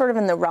it's still sort of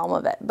in the realm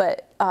of it,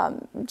 but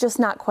just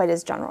not quite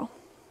as general.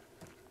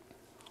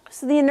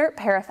 So the inert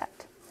pair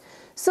effect.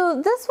 So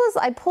this was,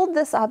 I pulled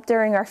this up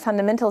during our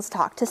fundamentals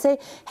talk to say,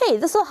 hey,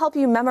 this will help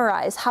you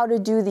memorize how to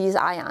do these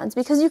ions,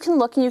 because you can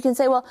look and you can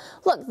say, well,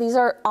 look, these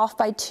are off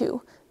by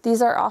 2.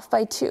 These are off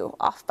by 2,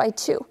 off by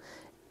 2.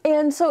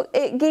 And so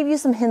it gave you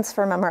some hints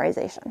for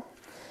memorization.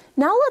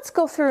 Now let's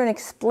go through and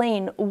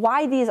explain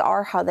why these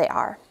are how they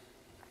are.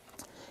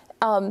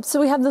 So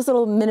we have this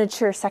little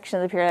miniature section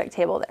of the periodic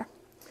table there.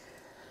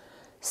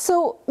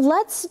 So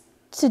let's,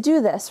 to do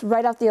this,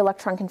 write out the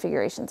electron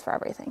configurations for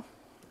everything.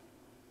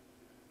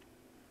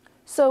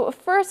 So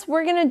first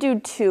we're going to do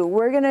 2.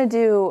 We're going to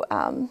do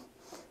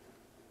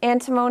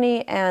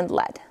antimony and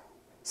lead,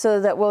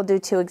 so that we'll do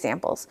 2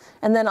 examples.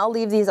 And then I'll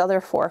leave these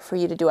other 4 for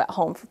you to do at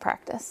home for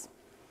practice.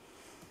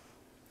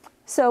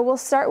 So we'll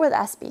start with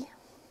SB.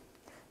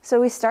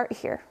 So we start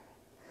here.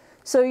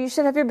 So you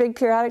should have your big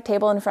periodic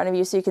table in front of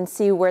you so you can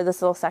see where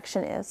this little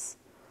section is.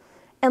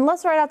 And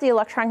let's write out the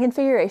electron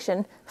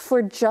configuration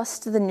for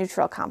just the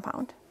neutral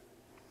compound.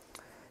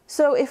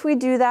 So if we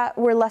do that,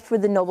 we're left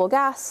with the noble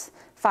gas,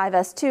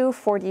 5s2,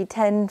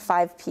 4d10,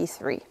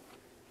 5p3.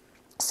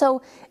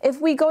 So if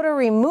we go to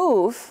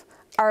remove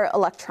our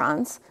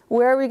electrons,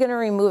 where are we going to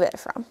remove it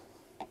from?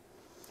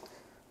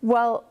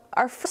 Well,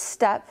 our first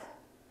step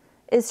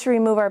is to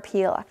remove our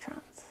p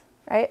electrons,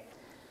 right?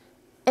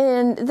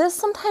 And this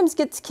sometimes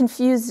gets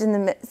confused in the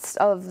midst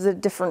of the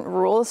different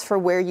rules for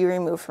where you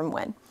remove from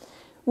when.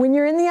 When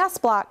you're in the S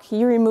block,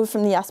 you remove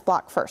from the S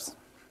block first.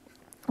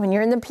 When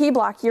you're in the P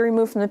block, you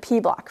remove from the P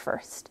block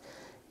first.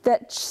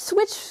 That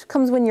switch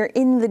comes when you're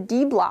in the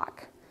D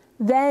block.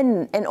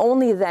 Then, and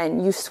only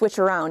then, you switch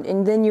around,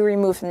 and then you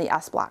remove from the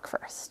S block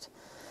first.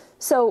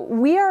 So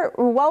we are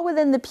well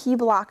within the P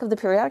block of the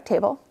periodic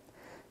table.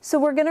 So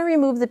we're going to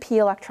remove the p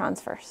electrons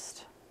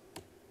first.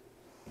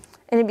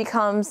 And it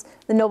becomes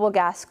the noble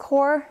gas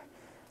core,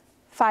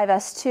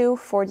 5s2,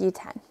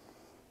 4d10.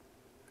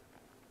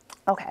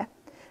 Okay,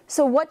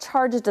 So what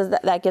charge does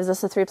that gives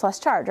us a 3 plus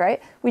charge, right?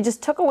 We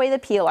just took away the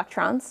p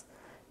electrons,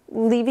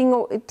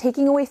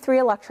 taking away 3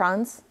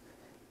 electrons,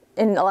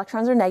 and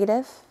electrons are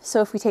negative.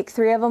 So if we take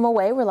 3 of them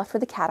away, we're left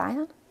with a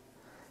cation.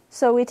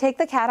 So we take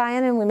the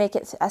cation and we make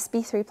it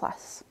sp3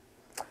 plus.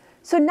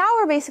 So now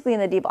we're basically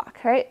in the D block,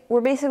 right? We're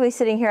basically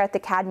sitting here at the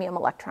cadmium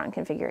electron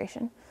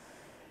configuration.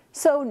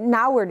 So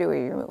now where do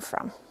we remove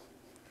from?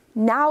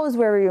 Now is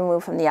where we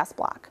remove from the s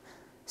block.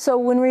 So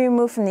when we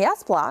remove from the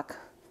s block,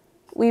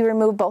 we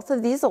remove both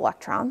of these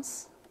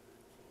electrons,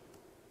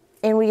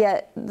 and we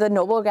get the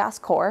noble gas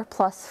core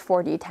plus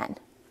 4d10.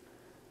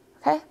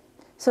 Okay?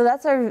 So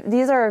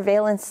these are our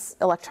valence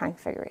electron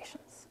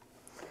configurations.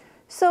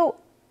 So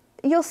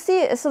you'll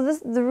see,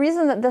 the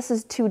reason that this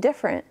is 2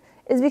 different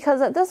is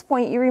because at this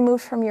point you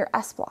removed from your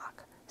s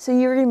block. So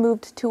you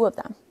removed 2 of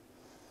them.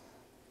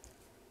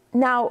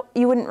 Now,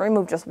 you wouldn't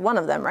remove just one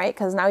of them, right?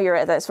 Because now you're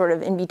at that sort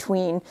of in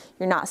between,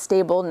 you're not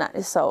stable,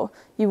 so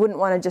you wouldn't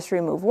want to just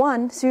remove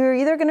one. So you're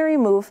either going to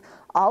remove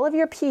all of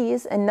your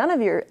p's and none of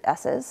your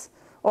s's,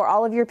 or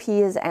all of your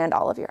p's and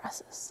all of your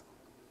s's.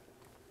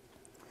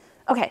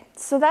 Okay,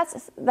 so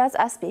that's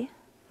Sp.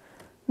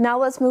 Now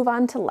let's move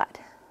on to lead.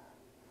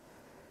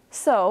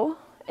 So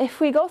if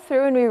we go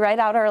through and we write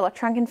out our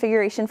electron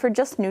configuration for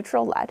just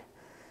neutral lead,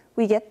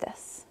 we get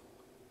this.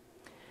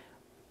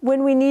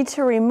 When we need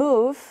to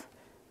remove,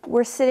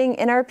 we're sitting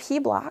in our p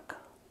block,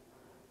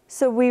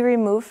 so we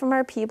remove from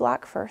our p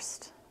block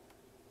first.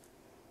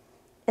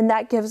 And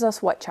that gives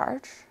us what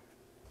charge?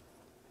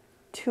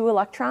 2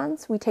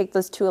 electrons. We take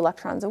those 2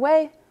 electrons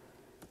away.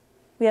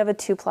 We have a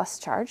 2 plus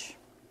charge.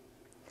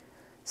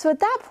 So at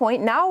that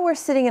point, now we're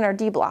sitting in our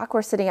D block.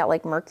 We're sitting at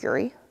like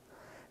mercury.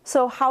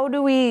 So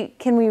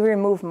can we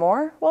remove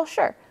more? Well,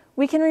 sure.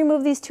 We can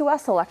remove these 2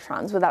 s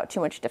electrons without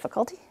too much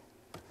difficulty,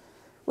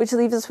 which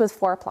leaves us with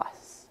 4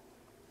 plus.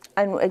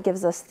 And it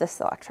gives us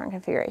this electron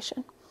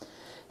configuration.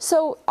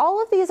 So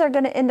all of these are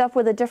going to end up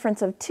with a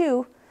difference of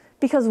 2,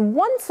 because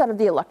one set of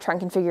the electron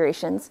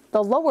configurations,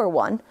 the lower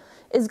one,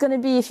 is going to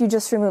be if you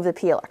just remove the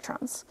p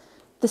electrons.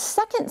 The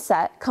second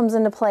set comes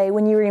into play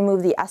when you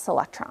remove the s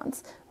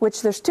electrons,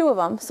 which there's 2 of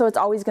them, so it's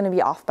always going to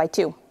be off by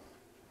 2.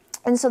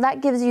 And so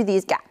that gives you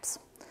these gaps.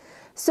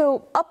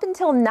 So up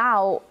until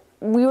now,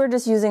 we were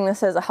just using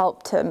this as a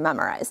help to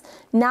memorize.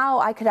 Now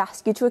I could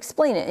ask you to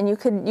explain it, and you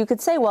could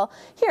say, well,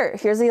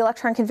 here's the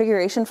electron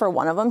configuration for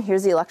one of them,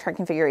 here's the electron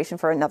configuration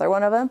for another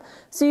one of them.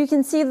 So you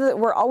can see that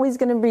we're always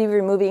going to be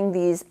removing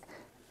these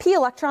p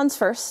electrons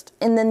first,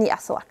 and then the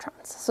s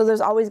electrons. So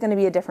there's always going to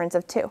be a difference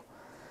of 2.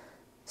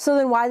 So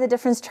then why the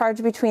difference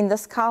charge between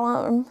this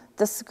column,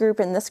 this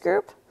group, and this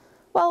group?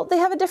 Well, they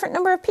have a different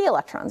number of p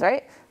electrons,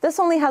 right? This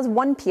only has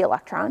 1 p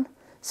electron.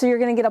 So you're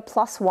going to get a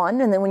plus 1,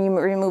 and then when you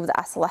remove the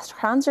s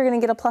electrons, you're going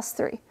to get a plus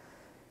 3.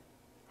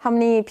 How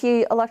many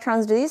p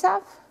electrons do these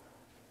have?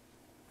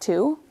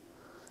 2.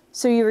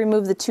 So you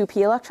remove the 2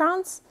 p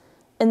electrons,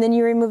 and then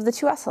you remove the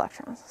 2 s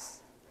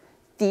electrons.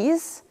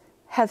 These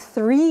have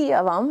 3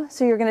 of them,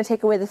 so you're going to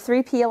take away the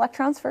 3 p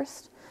electrons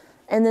first,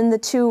 and then the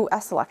 2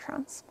 s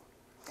electrons.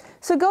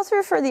 So go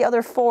through for the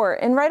other 4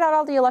 and write out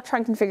all the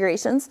electron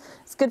configurations.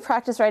 It's good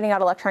practice writing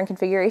out electron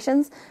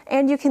configurations,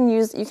 and you can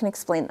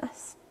explain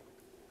this.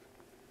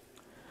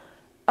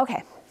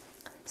 Okay,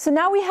 so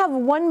now we have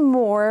one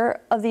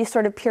more of these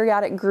sort of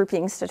periodic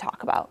groupings to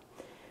talk about.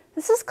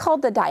 This is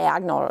called the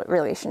diagonal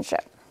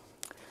relationship.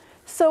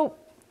 So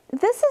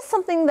this is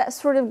something that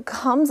sort of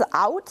comes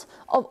out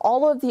of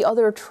all of the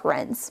other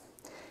trends.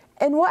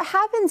 And what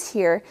happens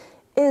here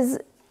is,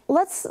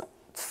 let's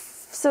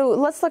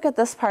look at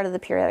this part of the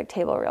periodic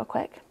table real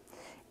quick.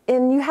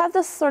 And you have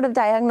this sort of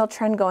diagonal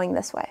trend going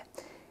this way.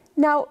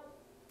 Now,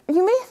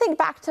 you may think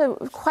back to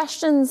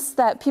questions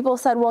that people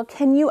said, well,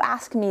 can you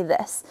ask me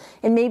this?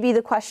 And maybe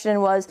the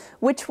question was,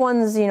 which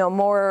one's,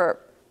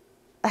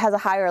 has a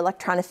higher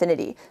electron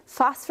affinity,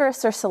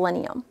 phosphorus or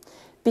selenium?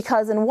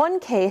 Because in one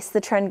case,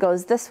 the trend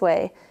goes this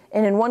way,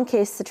 and in one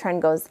case, the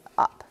trend goes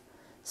up.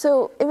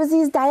 So it was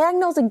these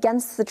diagonals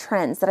against the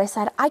trends that I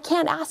said, I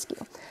can't ask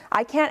you.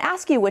 I can't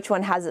ask you which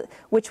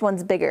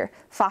one's bigger,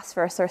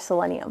 phosphorus or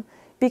selenium,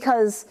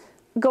 because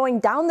going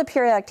down the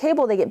periodic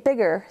table, they get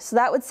bigger, so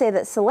that would say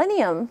that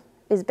selenium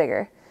is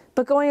bigger.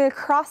 But going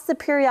across the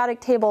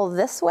periodic table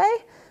this way,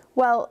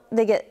 well,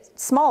 they get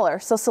smaller,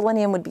 so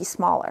selenium would be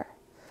smaller.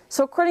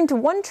 So according to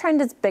one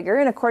trend, it's bigger,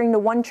 and according to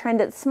one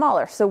trend, it's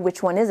smaller. So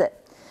which one is it?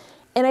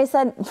 And I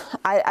said,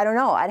 I don't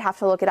know, I'd have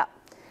to look it up.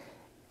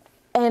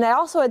 And I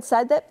also had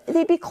said that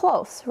they'd be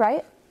close,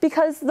 right?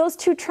 Because those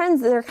 2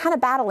 trends, they're kind of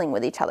battling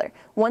with each other.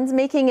 One's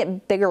making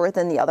it bigger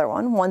than the other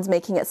one. One's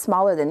making it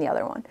smaller than the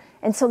other one.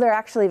 And so they're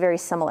actually very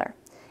similar.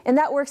 And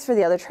that works for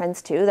the other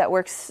trends too. That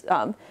works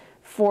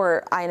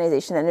for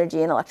ionization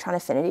energy and electron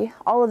affinity,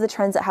 all of the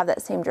trends that have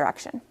that same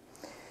direction.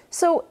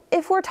 So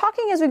if we're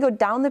talking as we go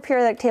down the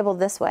periodic table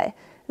this way,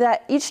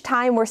 that each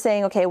time we're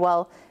saying, okay,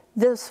 well,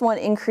 this one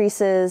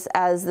increases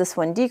as this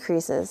one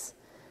decreases,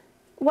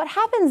 what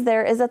happens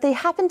there is that they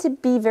happen to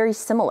be very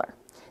similar.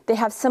 They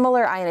have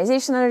similar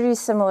ionization energies,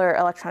 similar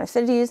electron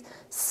affinities,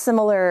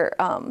 similar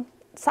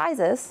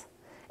sizes,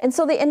 And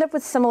so they end up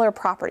with similar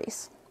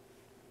properties.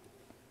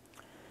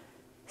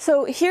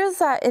 So here's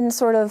that in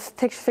sort of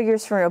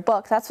figures from your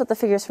book. That's what the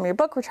figures from your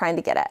book were trying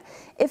to get at.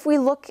 If we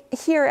look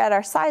here at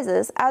our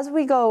sizes, as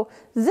we go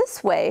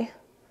this way,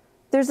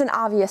 there's an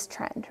obvious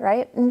trend,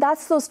 right? And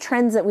that's those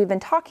trends that we've been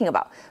talking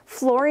about.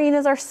 Fluorine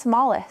is our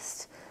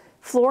smallest.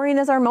 Fluorine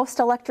is our most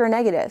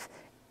electronegative.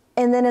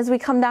 And then as we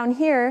come down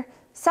here,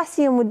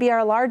 cesium would be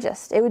our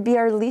largest. It would be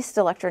our least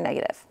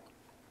electronegative.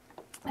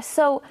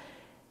 So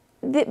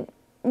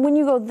when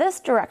you go this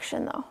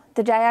direction though,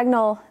 the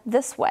diagonal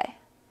this way,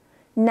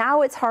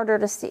 now it's harder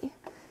to see.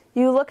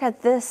 You look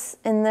at this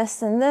and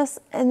this and this,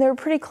 and they're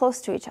pretty close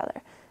to each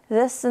other.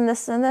 This and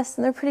this and this,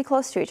 and they're pretty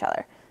close to each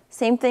other.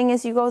 Same thing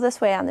as you go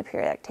this way on the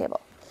periodic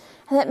table.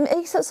 And that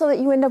makes it so that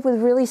you end up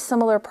with really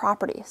similar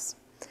properties.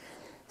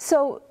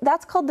 So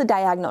that's called the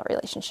diagonal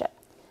relationship.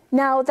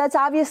 Now, that's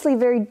obviously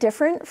very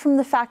different from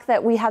the fact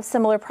that we have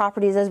similar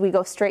properties as we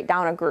go straight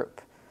down a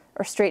group,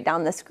 or straight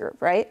down this group,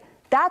 right?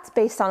 That's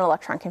based on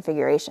electron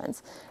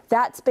configurations.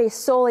 That's based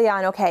solely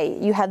on, okay,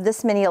 you have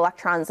this many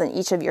electrons in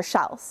each of your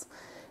shells.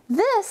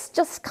 This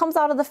just comes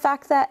out of the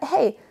fact that,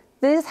 hey,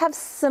 they just have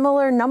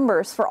similar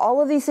numbers for all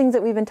of these things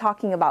that we've been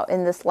talking about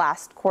in this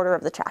last quarter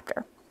of the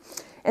chapter.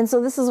 And so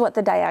this is what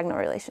the diagonal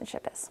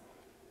relationship is.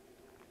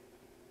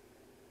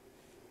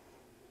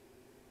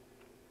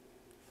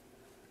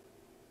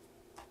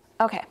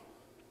 Okay.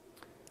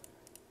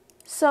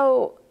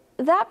 So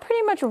that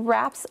pretty much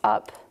wraps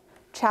up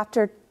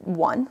chapter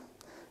 1.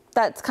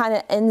 That kind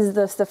of ends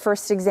the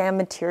first exam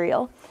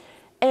material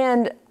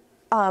and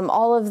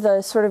all of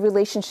the sort of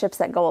relationships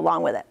that go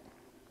along with it.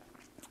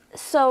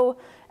 So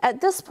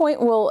at this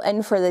point, we'll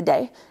end for the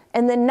day.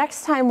 And then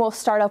next time, we'll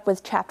start up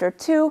with chapter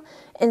 2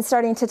 and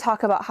starting to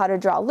talk about how to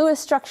draw Lewis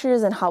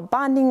structures and how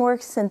bonding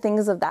works and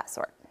things of that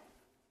sort.